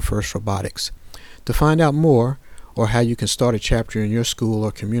City or First Robotics. To find out more or how you can start a chapter in your school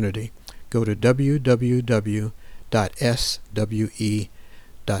or community, go to www.swe.org.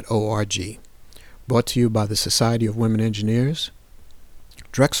 Brought to you by the Society of Women Engineers,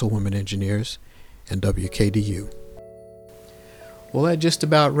 Drexel Women Engineers, and WKDU. Well, that just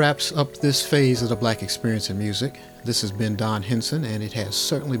about wraps up this phase of the Black Experience in Music. This has been Don Hinson, and it has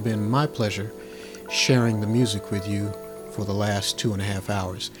certainly been my pleasure sharing the music with you for the last 2.5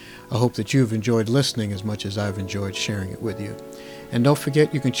 hours. I hope that you've enjoyed listening as much as I've enjoyed sharing it with you. And don't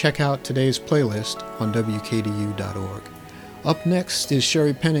forget, you can check out today's playlist on WKDU.org. Up next is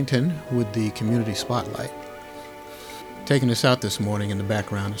Sherry Pennington with the Community Spotlight. Taking us out this morning in the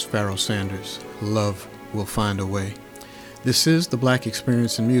background is Pharoah Sanders, Love Will Find a Way. This is the Black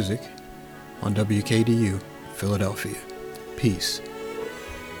Experience in Music on WKDU, Philadelphia. Peace.